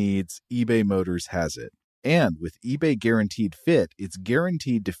baby needs, eBay Motors has it. And with eBay Guaranteed Fit, it's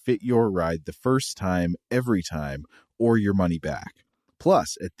guaranteed to fit your ride the first time, every time, or your money back.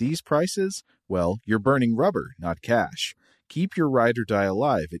 Plus, at these prices, well, you're burning rubber, not cash. Keep your ride or die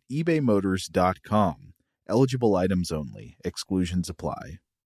alive at ebaymotors.com. Eligible items only. Exclusions apply.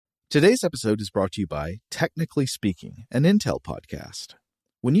 Today's episode is brought to you by Technically Speaking, an Intel podcast.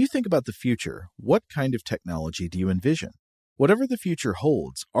 When you think about the future, what kind of technology do you envision? Whatever the future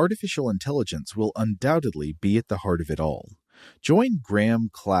holds, artificial intelligence will undoubtedly be at the heart of it all. Join Graham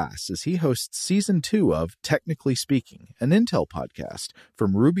Class as he hosts Season 2 of Technically Speaking, an Intel podcast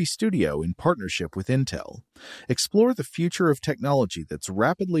from Ruby Studio in partnership with Intel. Explore the future of technology that's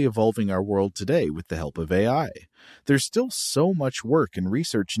rapidly evolving our world today with the help of AI. There's still so much work and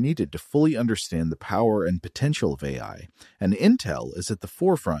research needed to fully understand the power and potential of AI, and Intel is at the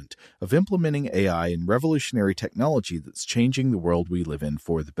forefront of implementing AI in revolutionary technology that's changing the world we live in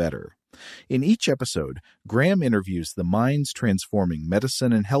for the better. In each episode, Graham interviews the minds transforming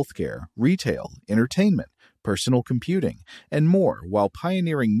medicine and healthcare, retail, entertainment, personal computing, and more while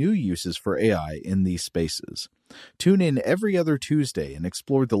pioneering new uses for AI in these spaces. Tune in every other Tuesday and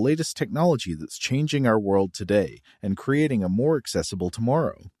explore the latest technology that's changing our world today and creating a more accessible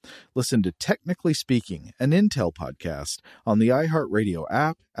tomorrow. Listen to Technically Speaking, an Intel podcast on the iHeartRadio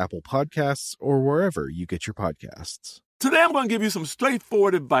app, Apple Podcasts, or wherever you get your podcasts. Today I'm going to give you some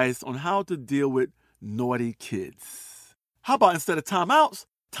straightforward advice on how to deal with naughty kids. How about instead of timeouts,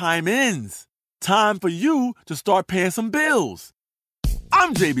 time-ins? Time for you to start paying some bills.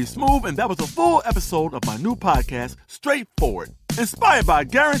 I'm JB Smoove, and that was a full episode of my new podcast, Straightforward, inspired by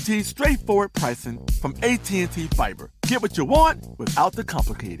guaranteed straightforward pricing from AT&T Fiber. Get what you want without the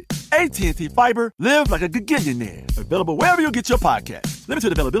complicated. AT&T Fiber, live like a gigillionaire. Available wherever you get your podcast.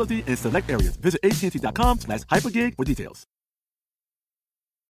 Limited availability in select areas. Visit AT&T.com/hypergig for details.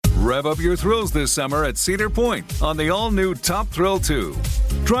 Rev up your thrills this summer at Cedar Point on the all-new Top Thrill 2.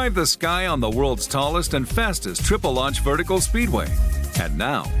 Drive the sky on the world's tallest and fastest triple-launch vertical speedway. And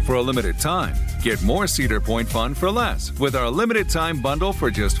now, for a limited time, get more Cedar Point fun for less with our limited-time bundle for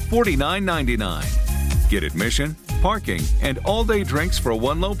just $49.99. Get admission, parking, and all-day drinks for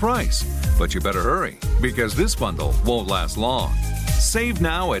one low price. But you better hurry, because this bundle won't last long. Save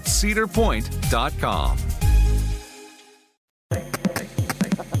now at cedarpoint.com.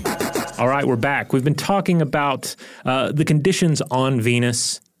 All right, we're back. We've been talking about the conditions on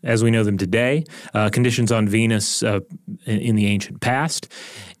Venus as we know them today, conditions on Venus in the ancient past,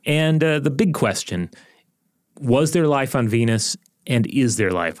 and the big question, was there life on Venus and is there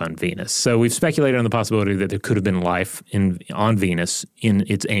life on Venus? So we've speculated on the possibility that there could have been life on Venus in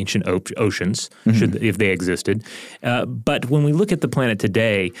its ancient oceans, if they existed. But when we look at the planet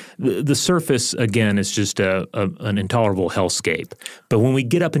today, the surface, again, is just an intolerable hellscape. But when we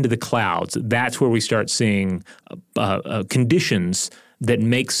get up into the clouds, that's where we start seeing conditions that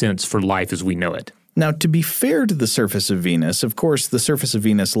make sense for life as we know it. Now, to be fair to the surface of Venus, of course, the surface of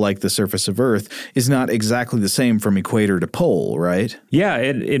Venus, like the surface of Earth, is not exactly the same from equator to pole, right? Yeah,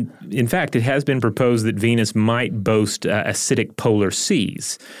 in fact, it has been proposed that Venus might boast acidic polar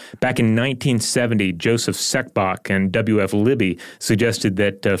seas. Back in 1970, Joseph Seckbach and W.F. Libby suggested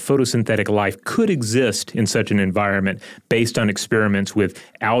that photosynthetic life could exist in such an environment based on experiments with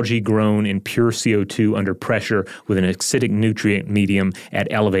algae grown in pure CO2 under pressure with an acidic nutrient medium at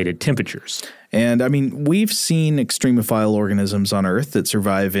elevated temperatures. And I mean, we've seen extremophile organisms on Earth that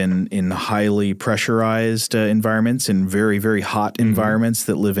survive in highly pressurized environments, in very, very hot environments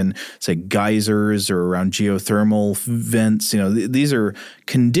that live in, say, geysers or around geothermal vents. You know, these are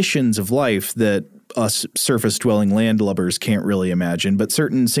conditions of life that us surface-dwelling landlubbers can't really imagine, but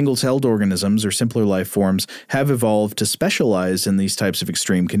certain single-celled organisms or simpler life forms have evolved to specialize in these types of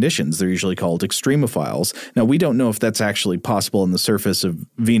extreme conditions. They're usually called extremophiles. Now, we don't know if that's actually possible on the surface of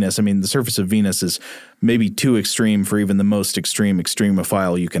Venus. I mean, the surface of Venus is maybe too extreme for even the most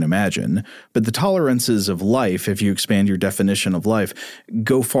extremophile you can imagine. But the tolerances of life, if you expand your definition of life,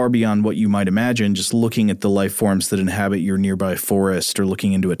 go far beyond what you might imagine just looking at the life forms that inhabit your nearby forest or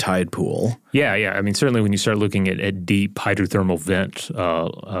looking into a tide pool. Yeah. I mean, certainly when you start looking at deep hydrothermal vent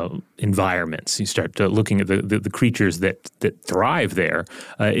environments, you start looking at the creatures that thrive there,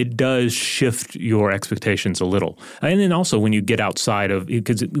 it does shift your expectations a little. And then also when you get outside of –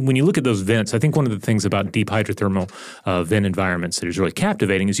 because when you look at those vents, I think one of the things about deep hydrothermal vent environments that is really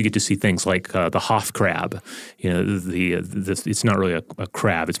captivating is you get to see things like the Hoff crab. You know, it's not really a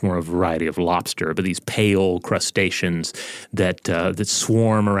crab; it's more a variety of lobster. But these pale crustaceans that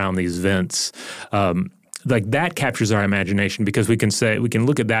swarm around these vents. like that captures our imagination because we can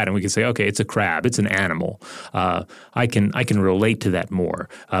look at that and we can say, okay, it's a crab, it's an animal. I can relate to that more.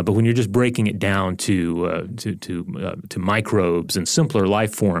 But when you're just breaking it down to microbes and simpler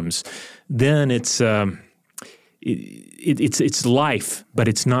life forms, then it's life, but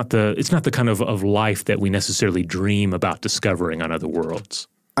it's not the kind of life that we necessarily dream about discovering on other worlds.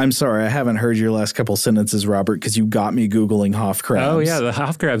 I'm sorry, I haven't heard your last couple sentences, Robert, because you got me Googling Hoff crabs. Oh, yeah, the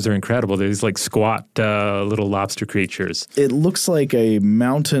Hoff crabs are incredible. They're these like squat little lobster creatures. It looks like a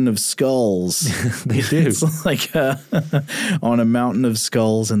mountain of skulls. They do. It's like on a mountain of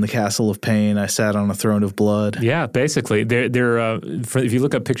skulls in the Castle of Pain, I sat on a throne of blood. Yeah, basically. If you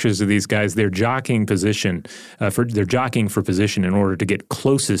look up pictures of these guys, they're jockeying for position in order to get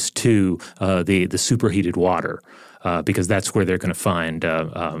closest to the superheated water. Because that's where they're going to find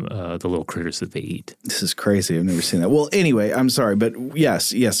the little critters that they eat. This is crazy. I've never seen that. Well, anyway, I'm sorry, but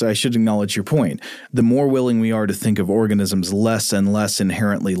yes, I should acknowledge your point. The more willing we are to think of organisms less and less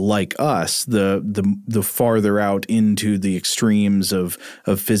inherently like us, the farther out into the extremes of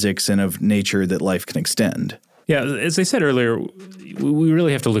physics and of nature that life can extend. Yeah, as I said earlier, we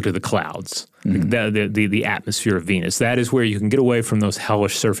really have to look at the clouds, the atmosphere of Venus. That is where you can get away from those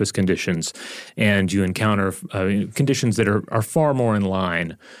hellish surface conditions, and you encounter conditions that are far more in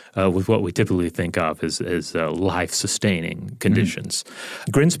line with what we typically think of as life-sustaining conditions.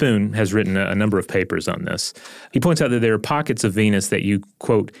 Grinspoon has written a number of papers on this. He points out that there are pockets of Venus that you,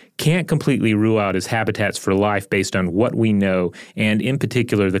 quote, can't completely rule out as habitats for life based on what we know, and in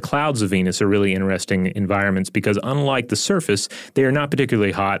particular, the clouds of Venus are really interesting environments because unlike the surface, they are not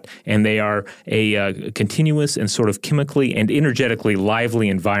particularly hot, and they are a continuous and sort of chemically and energetically lively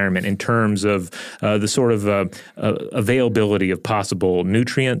environment in terms of the sort of availability of possible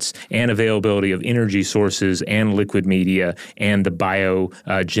nutrients and availability of energy sources and liquid media and the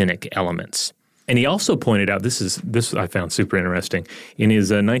biogenic elements. And he also pointed out, this I found super interesting, in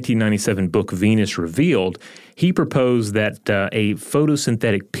his 1997 book, Venus Revealed, he proposed that a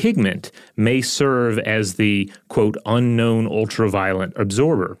photosynthetic pigment may serve as the, quote, unknown ultraviolet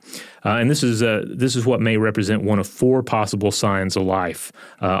absorber. And this is what may represent one of 4 possible signs of life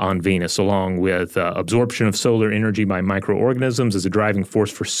on Venus, along with absorption of solar energy by microorganisms as a driving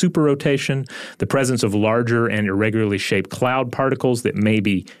force for superrotation, the presence of larger and irregularly shaped cloud particles that may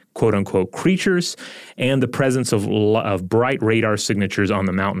be quote-unquote creatures, and the presence of bright radar signatures on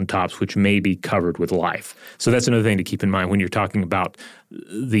the mountaintops, which may be covered with life. So that's another thing to keep in mind when you're talking about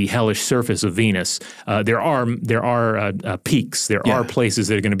the hellish surface of Venus. There are peaks. There are places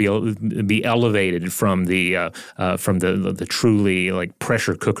that are going to be elevated from the truly like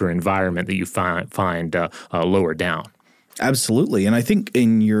pressure cooker environment that you find lower down. Absolutely. And I think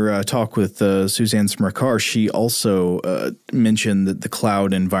in your talk with Suzanne Smrekar, she also mentioned that the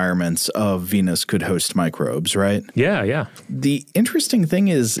cloud environments of Venus could host microbes, right? Yeah. The interesting thing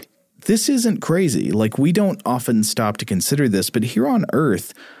is this isn't crazy. Like, we don't often stop to consider this, but here on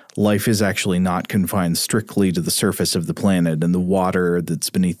Earth, life is actually not confined strictly to the surface of the planet and the water that's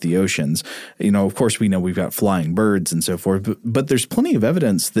beneath the oceans. You know, of course, we know we've got flying birds and so forth, but there's plenty of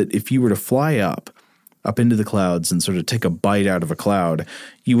evidence that if you were to fly up into the clouds and sort of take a bite out of a cloud,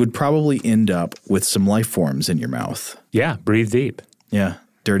 you would probably end up with some life forms in your mouth. Yeah, breathe deep. Yeah,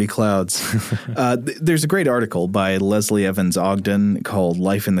 dirty clouds. There's a great article by Leslie Evans Ogden called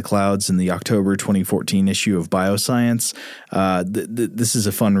Life in the Clouds in the October 2014 issue of Bioscience. This is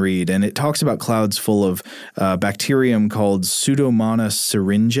a fun read, and it talks about clouds full of bacterium called Pseudomonas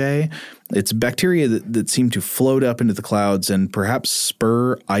syringae. It's bacteria that seem to float up into the clouds and perhaps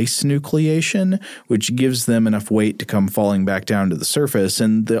spur ice nucleation, which gives them enough weight to come falling back down to the surface.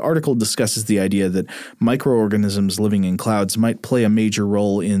 And the article discusses the idea that microorganisms living in clouds might play a major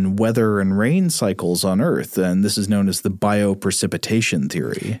role in weather and rain cycles on Earth. And this is known as the bioprecipitation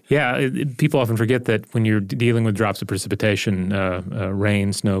theory. Yeah, people often forget that when you're dealing with drops of precipitation,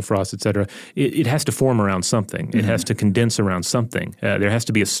 rain, snow, frost, etc., it has to form around something. It has to condense around something. There has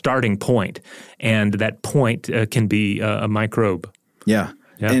to be a starting point. And that point can be a microbe. Yeah.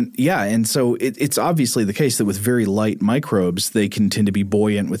 And so it's obviously the case that with very light microbes, they can tend to be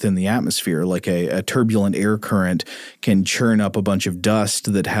buoyant within the atmosphere. Like a turbulent air current can churn up a bunch of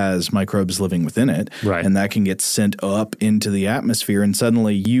dust that has microbes living within it. Right. And that can get sent up into the atmosphere. And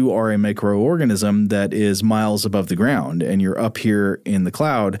suddenly you are a microorganism that is miles above the ground and you're up here in the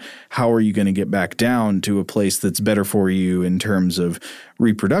cloud. How are you going to get back down to a place that's better for you in terms of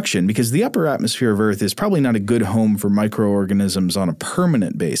reproduction? Because the upper atmosphere of Earth is probably not a good home for microorganisms on a permanent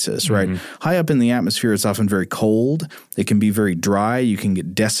climate basis, right? High up in the atmosphere, it's often very cold. It can be very dry. You can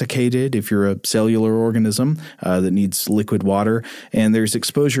get desiccated if you're a cellular organism that needs liquid water. And there's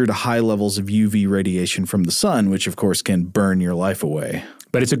exposure to high levels of UV radiation from the sun, which of course can burn your life away.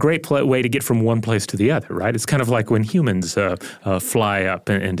 But it's a great way to get from one place to the other, right? It's kind of like when humans fly up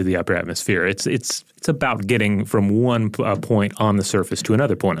into the upper atmosphere. It's about getting from one point on the surface to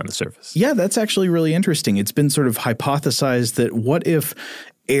another point on the surface. Yeah, that's actually really interesting. It's been sort of hypothesized that what if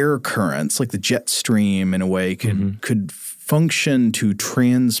air currents, like the jet stream in a way, could function to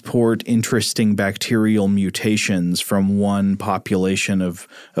transport interesting bacterial mutations from one population of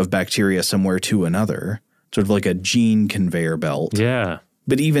bacteria somewhere to another, sort of like a gene conveyor belt. Yeah.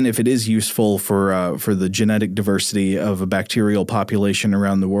 But even if it is useful for the genetic diversity of a bacterial population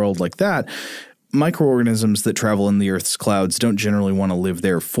around the world like that, microorganisms that travel in the Earth's clouds don't generally want to live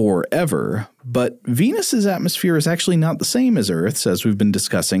there forever. But Venus's atmosphere is actually not the same as Earth's, as we've been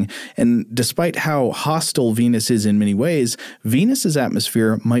discussing. And despite how hostile Venus is in many ways, Venus's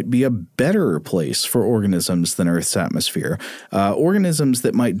atmosphere might be a better place for organisms than Earth's atmosphere. Organisms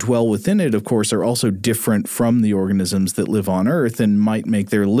that might dwell within it, of course, are also different from the organisms that live on Earth and might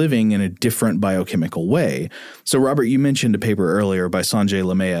make their living in a different biochemical way. So, Robert, you mentioned a paper earlier by Sanjay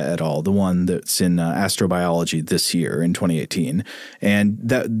Lamaya et al., the one that's in Astrobiology this year in 2018. And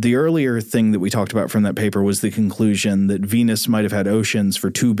the earlier thing that we talked about from that paper was the conclusion that Venus might have had oceans for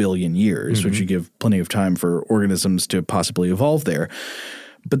 2 billion years, which would give plenty of time for organisms to possibly evolve there.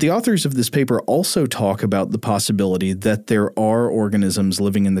 But the authors of this paper also talk about the possibility that there are organisms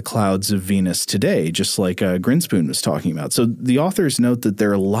living in the clouds of Venus today, just like Grinspoon was talking about. So the authors note that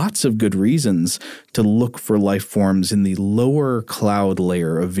there are lots of good reasons to look for life forms in the lower cloud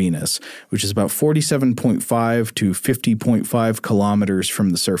layer of Venus, which is about 47.5 to 50.5 kilometers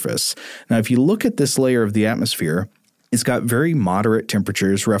from the surface. Now, if you look at this layer of the atmosphere, it's got very moderate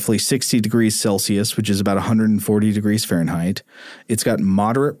temperatures, roughly 60 degrees Celsius, which is about 140 degrees Fahrenheit. It's got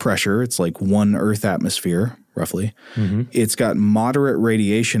moderate pressure. It's like 1 Earth atmosphere, roughly. It's got moderate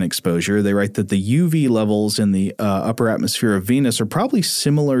radiation exposure. They write that the UV levels in the upper atmosphere of Venus are probably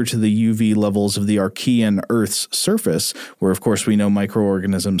similar to the UV levels of the Archean Earth's surface, where, of course, we know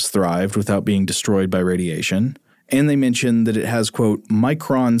microorganisms thrived without being destroyed by radiation. And they mention that it has, quote,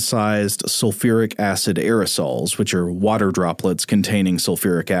 micron-sized sulfuric acid aerosols, which are water droplets containing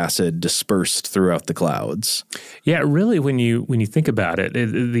sulfuric acid dispersed throughout the clouds. Yeah, really, when you think about it,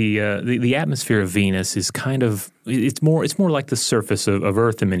 the atmosphere of Venus is kind of it's more like the surface of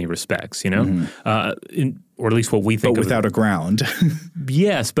Earth in many respects, you know, or at least what we think. But without a ground.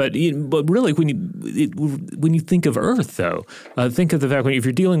 Yes, but really, when you think of Earth, though, think of the fact if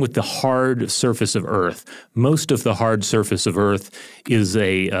you're dealing with the hard surface of Earth, most of the hard surface of Earth is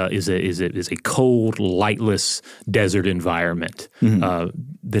a cold, lightless desert environment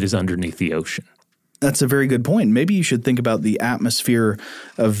that is underneath the ocean. That's a very good point. Maybe you should think about the atmosphere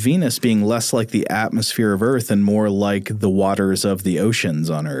of Venus being less like the atmosphere of Earth and more like the waters of the oceans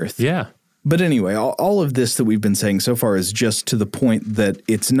on Earth. Yeah. But anyway, all of this that we've been saying so far is just to the point that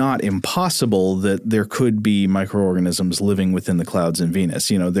it's not impossible that there could be microorganisms living within the clouds in Venus.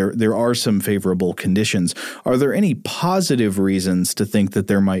 You know, there are some favorable conditions. Are there any positive reasons to think that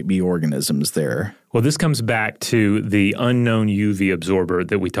there might be organisms there? Well, this comes back to the unknown UV absorber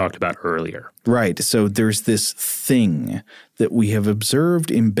that we talked about earlier. Right. So there's this thing that we have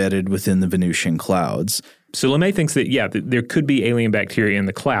observed embedded within the Venusian clouds. So LeMay thinks that, there could be alien bacteria in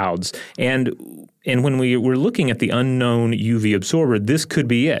the clouds. And when we're looking at the unknown UV absorber, this could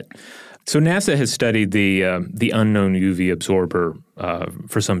be it. So NASA has studied the unknown UV absorber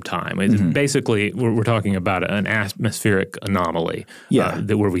for some time. Basically, we're talking about an atmospheric anomaly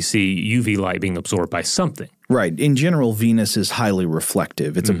where we see UV light being absorbed by something. Right. In general, Venus is highly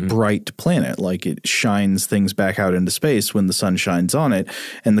reflective. It's a bright planet. Like, it shines things back out into space when the sun shines on it.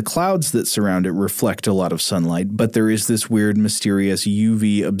 And the clouds that surround it reflect a lot of sunlight. But there is this weird, mysterious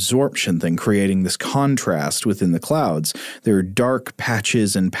UV absorption thing creating this contrast within the clouds. There are dark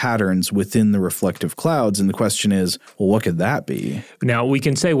patches and patterns within the reflective clouds. And the question is, well, what could that be? Now, we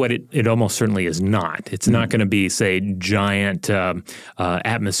can say what it almost certainly is not. It's not going to be, say, giant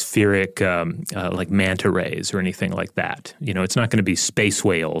atmospheric like manta rays or anything like that. You know, it's not going to be space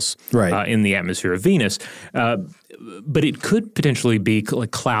whales in the atmosphere of Venus. But it could potentially be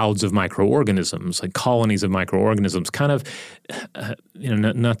like clouds of microorganisms, like colonies of microorganisms, kind of,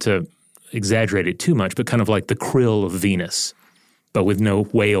 not to exaggerate it too much, but kind of like the krill of Venus. but with no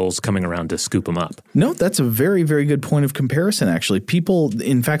whales coming around to scoop them up. No, that's a very, very good point of comparison, actually. People,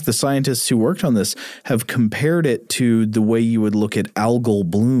 in fact, the scientists who worked on this have compared it to the way you would look at algal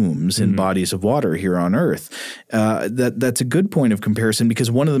blooms in bodies of water here on Earth. That's a good point of comparison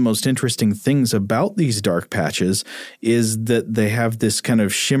because one of the most interesting things about these dark patches is that they have this kind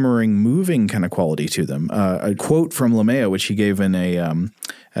of shimmering, moving kind of quality to them. A quote from LaMea, which he gave in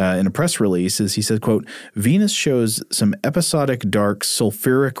a press release, is he said, quote, "Venus shows some episodic dark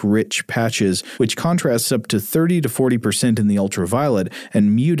sulfuric-rich patches which contrasts up to 30 to 40% in the ultraviolet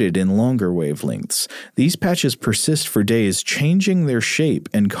and muted in longer wavelengths. These patches persist for days, changing their shape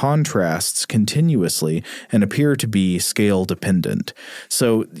and contrasts continuously and appear to be scale-dependent."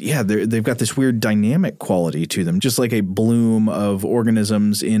 So, yeah, they've got this weird dynamic quality to them, just like a bloom of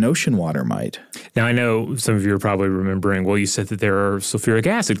organisms in ocean water might. Now, I know some of you are probably remembering, well, you said that there are sulfuric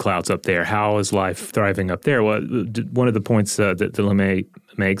acid clouds up there. How is life thriving up there? Well, one of the points that LaMea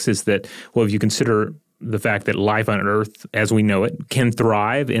makes is that, well, if you consider the fact that life on Earth, as we know it, can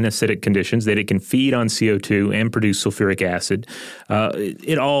thrive in acidic conditions, that it can feed on CO2 and produce sulfuric acid,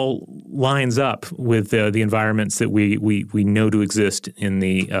 it all lines up with the environments that we know to exist in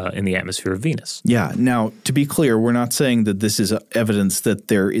the atmosphere of Venus. Yeah. Now, to be clear, we're not saying that this is evidence that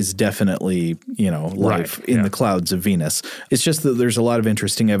there is definitely, life in the clouds of Venus. It's just that there's a lot of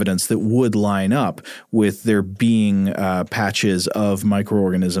interesting evidence that would line up with there being patches of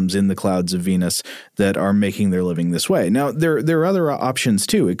microorganisms in the clouds of Venus that are making their living this way. Now, there are other options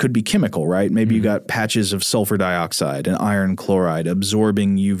too. It could be chemical, right? Maybe you got patches of sulfur dioxide and iron chloride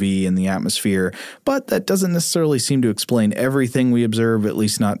absorbing UV in the atmosphere, but that doesn't necessarily seem to explain everything we observe, at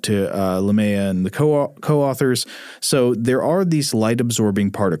least not to LaMea and the co-authors. So there are these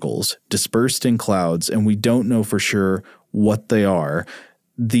light-absorbing particles dispersed in clouds, and we don't know for sure what they are.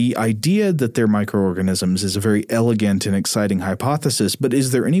 The idea that they're microorganisms is a very elegant and exciting hypothesis, but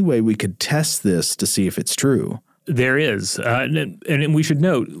is there any way we could test this to see if it's true? There is, and we should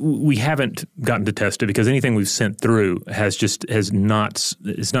note we haven't gotten to test it because anything we've sent through has not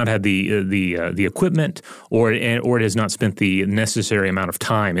had the equipment or it has not spent the necessary amount of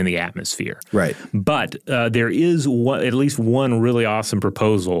time in the atmosphere. Right. But there is at least one really awesome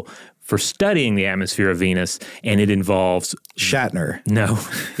proposal for studying the atmosphere of Venus, and it involves Shatner. No,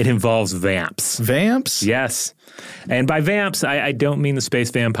 it involves vamps. Vamps? Yes. And by vamps, I don't mean the space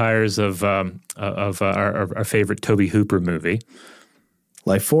vampires of our favorite Tobe Hooper movie.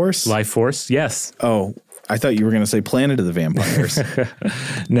 Life Force? Life Force, yes. Oh, I thought you were going to say Planet of the Vampires.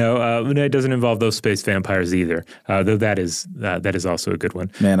 No, it doesn't involve those space vampires either, though that is also a good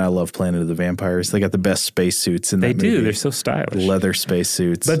one. Man, I love Planet of the Vampires. They got the best space suits in that movie. They do. They're so stylish. Leather space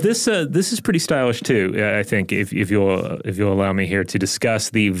suits. But this is pretty stylish too, I think, if you'll allow me here to discuss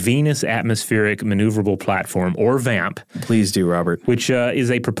the Venus Atmospheric Maneuverable Platform, or VAMP. Please do, Robert. Which is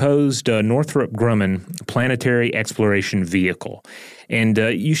a proposed Northrop Grumman planetary exploration vehicle. And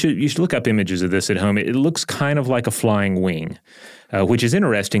you should look up images of this at home. It looks kind of like a flying wing, which is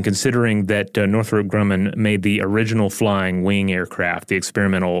interesting considering that Northrop Grumman made the original flying wing aircraft, the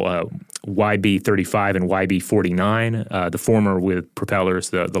experimental YB-35 and YB-49, the former with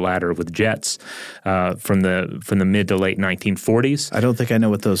propellers, the latter with jets, from the mid to late 1940s. I don't think I know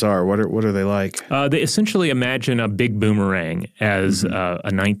what those are. What are they like? They essentially imagine a big boomerang as a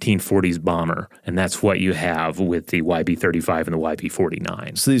 1940s bomber, and that's what you have with the YB-35 and the YB-49.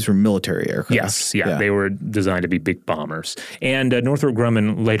 So these were military aircraft? Yes, yeah. They were designed to be big bombers. And Northrop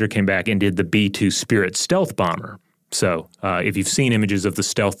Grumman later came back and did the B-2 Spirit stealth bomber. So if you've seen images of the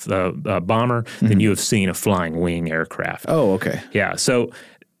stealth bomber, then you have seen a flying wing aircraft. Oh, okay. Yeah, so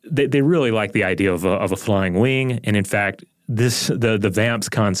they really like the idea of a flying wing, and in fact, the VAMPS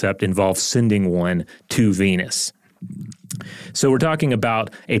concept involves sending one to Venus. So we're talking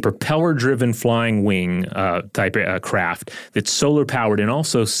about a propeller-driven flying wing type craft that's solar-powered and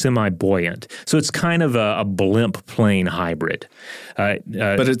also semi-buoyant. So it's kind of a blimp plane hybrid. But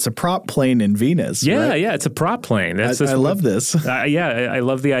it's a prop plane in Venus, yeah, right? Yeah, it's a prop plane. I love this. I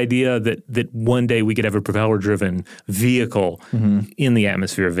love the idea that one day we could have a propeller-driven vehicle in the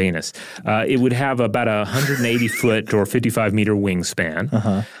atmosphere of Venus. It would have about a 180-foot or 55-meter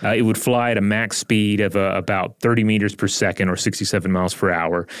wingspan. It would fly at a max speed of about 30 meters per second or 67 miles per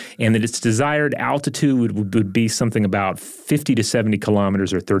hour, and that its desired altitude would be something about 50 to 70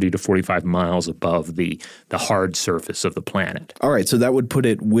 kilometers or 30 to 45 miles above the hard surface of the planet. All right, so that would put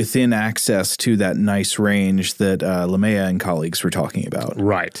it within access to that nice range that LaMea and colleagues were talking about.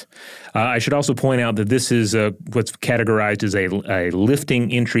 Right. I should also point out that this is what's categorized as a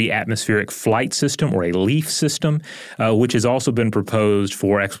lifting entry atmospheric flight system, or a LEAF system, which has also been proposed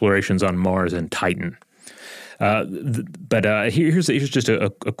for explorations on Mars and Titan. Here's just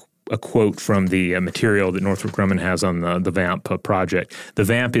a quote from the material that Northrop Grumman has on the VAMP project. The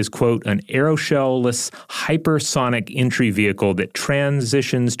VAMP is, quote, an aeroshell-less hypersonic entry vehicle that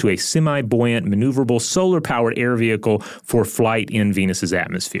transitions to a semi-buoyant, maneuverable, solar-powered air vehicle for flight in Venus's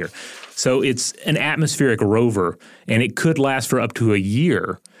atmosphere. So it's an atmospheric rover, and it could last for up to a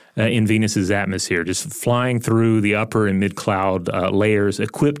year in Venus's atmosphere, just flying through the upper and mid-cloud layers,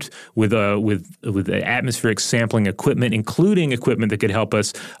 equipped with atmospheric sampling equipment, including equipment that could help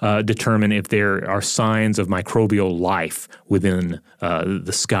us determine if there are signs of microbial life within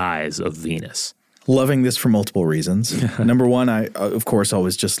the skies of Venus. Loving this for multiple reasons. Number one, I, of course,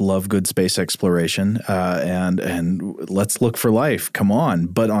 always just love good space exploration, and let's look for life. Come on.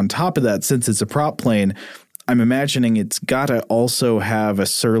 But on top of that, since it's a prop plane, I'm imagining it's got to also have a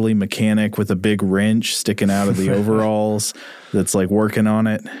surly mechanic with a big wrench sticking out of the overalls that's like working on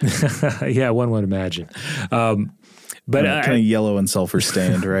it. Yeah, one would imagine. But kind of yellow and sulfur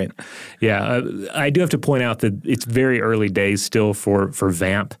stained, right? Yeah. I do have to point out that it's very early days still for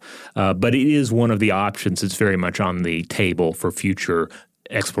VAMP, but it is one of the options that's very much on the table for future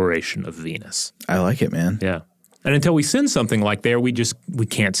exploration of Venus. I like it, man. Yeah. And until we send something like there, we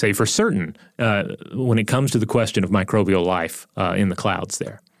can't say for certain when it comes to the question of microbial life in the clouds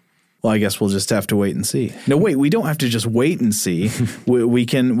there. Well, I guess we'll just have to wait and see. No, wait, we don't have to just wait and see. we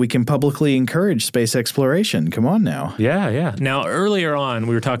can publicly encourage space exploration. Come on now. Yeah. Now, earlier on,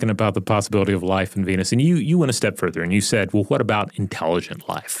 we were talking about the possibility of life in Venus, and you went a step further, and you said, well, what about intelligent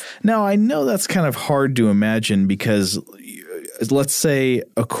life? Now, I know that's kind of hard to imagine because let's say,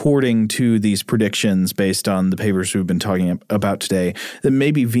 according to these predictions based on the papers we've been talking about today, that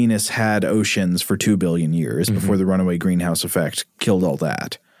maybe Venus had oceans for 2 billion years before the runaway greenhouse effect killed all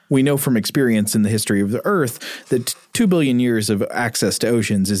that. We know from experience in the history of the Earth that 2 billion years of access to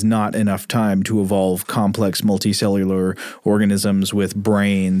oceans is not enough time to evolve complex multicellular organisms with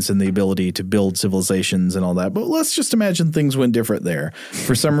brains and the ability to build civilizations and all that. But let's just imagine things went different there.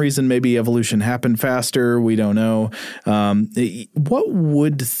 For some reason, maybe evolution happened faster. We don't know. What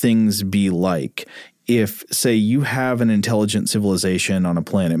would things be like if, say, you have an intelligent civilization on a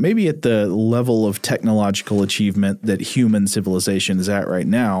planet, maybe at the level of technological achievement that human civilization is at right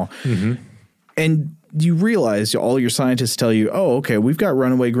now, and you realize all your scientists tell you, oh, okay, we've got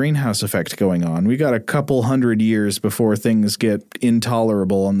runaway greenhouse effect going on. We got a couple hundred years before things get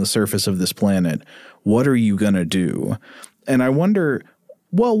intolerable on the surface of this planet. What are you going to do? And I wonder,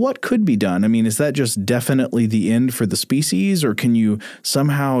 well, what could be done? I mean, is that just definitely the end for the species, or can you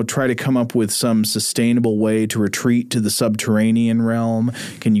somehow try to come up with some sustainable way to retreat to the subterranean realm?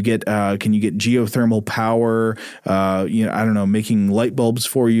 Can you get geothermal power? I don't know, making light bulbs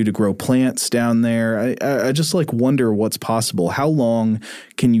for you to grow plants down there. I just wonder what's possible. How long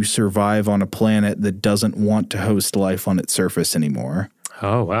can you survive on a planet that doesn't want to host life on its surface anymore?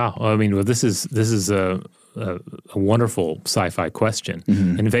 Oh wow! I mean, well, this is a wonderful sci-fi question.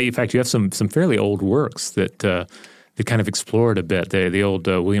 And in fact, you have some fairly old works that kind of explored a bit. The old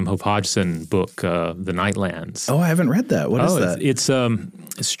William Hope Hodgson book, The Nightlands. Oh, I haven't read that. What is that? It's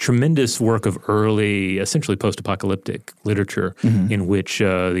a tremendous work of early, essentially post-apocalyptic literature in which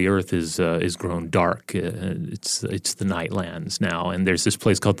the Earth is grown dark. It's the Nightlands now, and there's this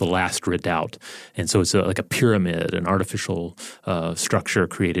place called the Last Redoubt, and so it's like a pyramid, an artificial structure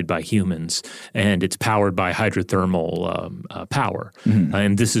created by humans, and it's powered by hydrothermal power.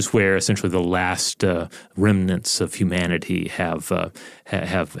 And this is where essentially the last remnants of humanity have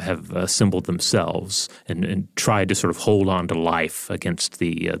assembled themselves and tried to sort of hold on to life against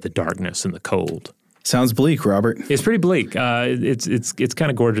the darkness and the cold. Sounds bleak, Robert. It's pretty bleak. It's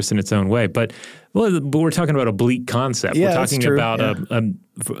kind of gorgeous in its own way, but we're talking about a bleak concept. Yeah, we're talking about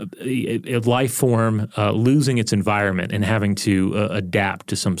a life form losing its environment and having to adapt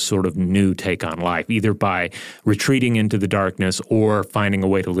to some sort of new take on life, either by retreating into the darkness or finding a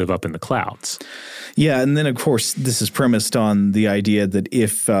way to live up in the clouds. Yeah, and then, of course, this is premised on the idea that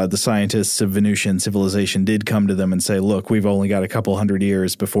if the scientists of Venusian civilization did come to them and say, look, we've only got a couple hundred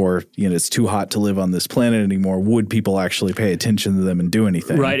years before it's too hot to live on this planet anymore, would people actually pay attention to them and do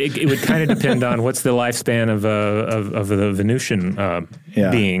anything? Right. It would kind of depend on what's the lifespan of the Venusian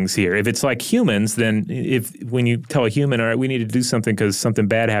beings here. If it's like humans, then when you tell a human, all right, we need to do something because something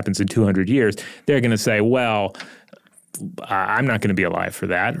bad happens in 200 years, they're going to say, well, I'm not going to be alive for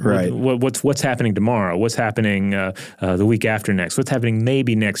that. Right. What's happening tomorrow? What's happening the week after next? What's happening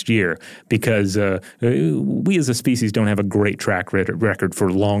maybe next year? Because we as a species don't have a great track record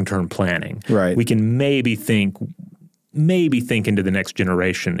for long-term planning. Right. We can maybe think into the next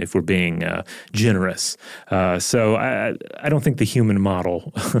generation if we're being generous. So I don't think the human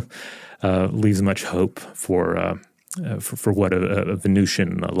model leaves much hope for what a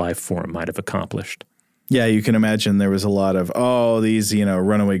Venusian life form might have accomplished. Yeah, you can imagine there was a lot of, these,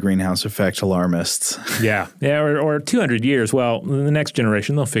 runaway greenhouse effect alarmists. Yeah, or 200 years. Well, the next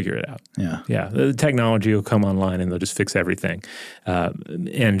generation, they'll figure it out. Yeah. The technology will come online and they'll just fix everything.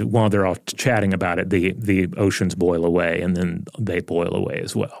 And while they're all chatting about it, the oceans boil away, and then they boil away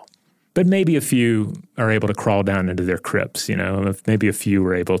as well. But maybe a few are able to crawl down into their crypts, Maybe a few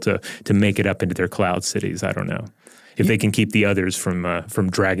are able to make it up into their cloud cities. I don't know. If they can keep the others from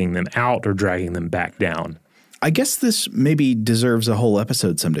dragging them out or dragging them back down. I guess this maybe deserves a whole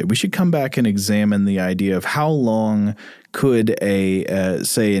episode someday. We should come back and examine the idea of how long could say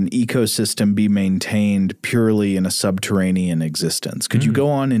an ecosystem be maintained purely in a subterranean existence? Could you go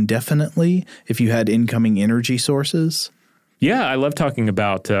on indefinitely if you had incoming energy sources? Yeah, I love talking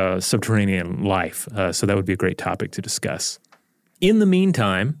about subterranean life, so that would be a great topic to discuss. In the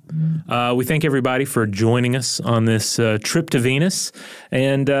meantime, we thank everybody for joining us on this trip to Venus.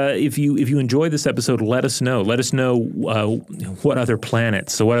 And if you enjoyed this episode, let us know. Let us know what other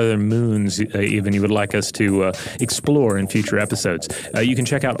planets, so what other moons even you would like us to explore in future episodes. You can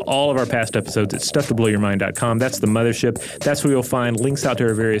check out all of our past episodes at stufftoblowyourmind.com. That's the mothership. That's where you'll find links out to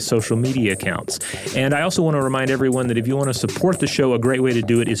our various social media accounts. And I also want to remind everyone that if you want to support the show, a great way to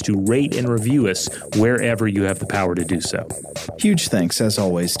do it is to rate and review us wherever you have the power to do so. Huge thanks, as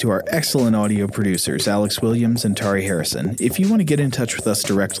always, to our excellent audio producers, Alex Williams and Tari Harrison. If you want to get in touch with us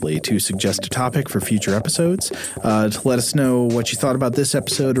directly to suggest a topic for future episodes, to let us know what you thought about this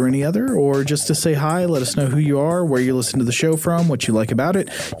episode or any other, or just to say hi, let us know who you are, where you listen to the show from, what you like about it,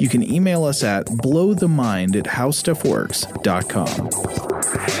 you can email us at blowthemind@howstuffworks.com.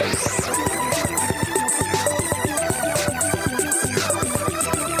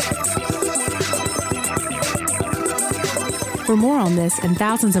 For more on this and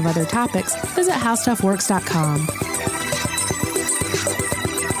thousands of other topics, visit howstuffworks.com.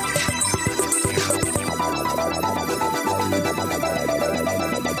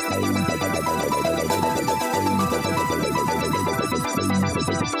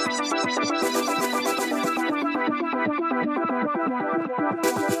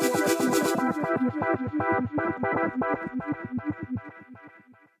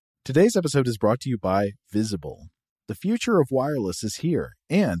 Today's episode is brought to you by Visible. The future of wireless is here,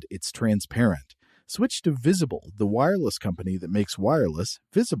 and it's transparent. Switch to Visible, the wireless company that makes wireless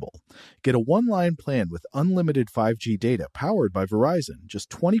visible. Get a one-line plan with unlimited 5G data powered by Verizon, just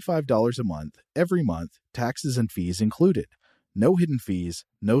 $25 a month, every month, taxes and fees included. No hidden fees,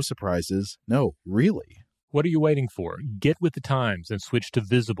 no surprises, no, really. What are you waiting for? Get with the times and switch to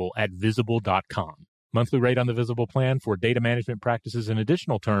Visible at Visible.com. Monthly rate on the Visible plan. For data management practices and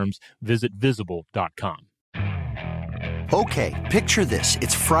additional terms, visit Visible.com. Okay, picture this.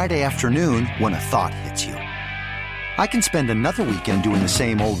 It's Friday afternoon when a thought hits you. I can spend another weekend doing the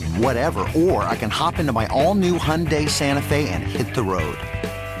same old whatever, or I can hop into my all-new Hyundai Santa Fe and hit the road.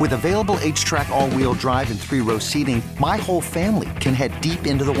 With available H-Track all-wheel drive and 3-row seating, my whole family can head deep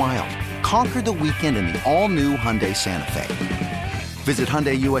into the wild. Conquer the weekend in the all-new Hyundai Santa Fe. Visit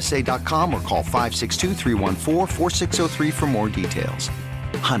HyundaiUSA.com or call 562-314-4603 for more details.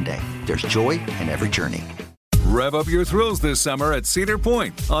 Hyundai, there's joy in every journey. Rev up your thrills this summer at Cedar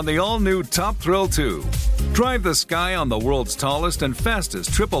Point on the all-new Top Thrill 2. Drive the sky on the world's tallest and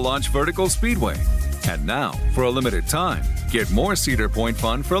fastest triple-launch vertical speedway. And now, for a limited time, get more Cedar Point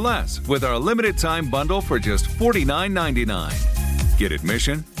fun for less with our limited-time bundle for just $49.99. Get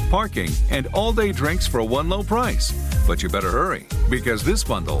admission, parking, and all-day drinks for one low price. But you better hurry, because this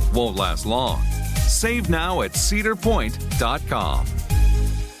bundle won't last long. Save now at cedarpoint.com.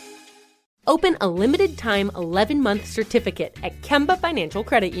 Open a limited-time 11-month certificate at Kemba Financial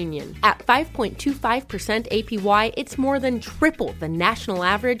Credit Union. At 5.25% APY, it's more than triple the national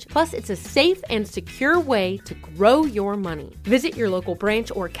average, plus it's a safe and secure way to grow your money. Visit your local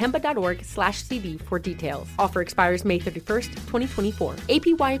branch or kemba.org/cd for details. Offer expires May 31st, 2024.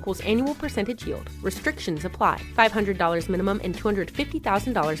 APY equals annual percentage yield. Restrictions apply. $500 minimum and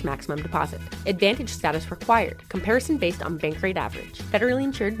 $250,000 maximum deposit. Advantage status required. Comparison based on bank rate average. Federally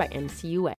insured by NCUA.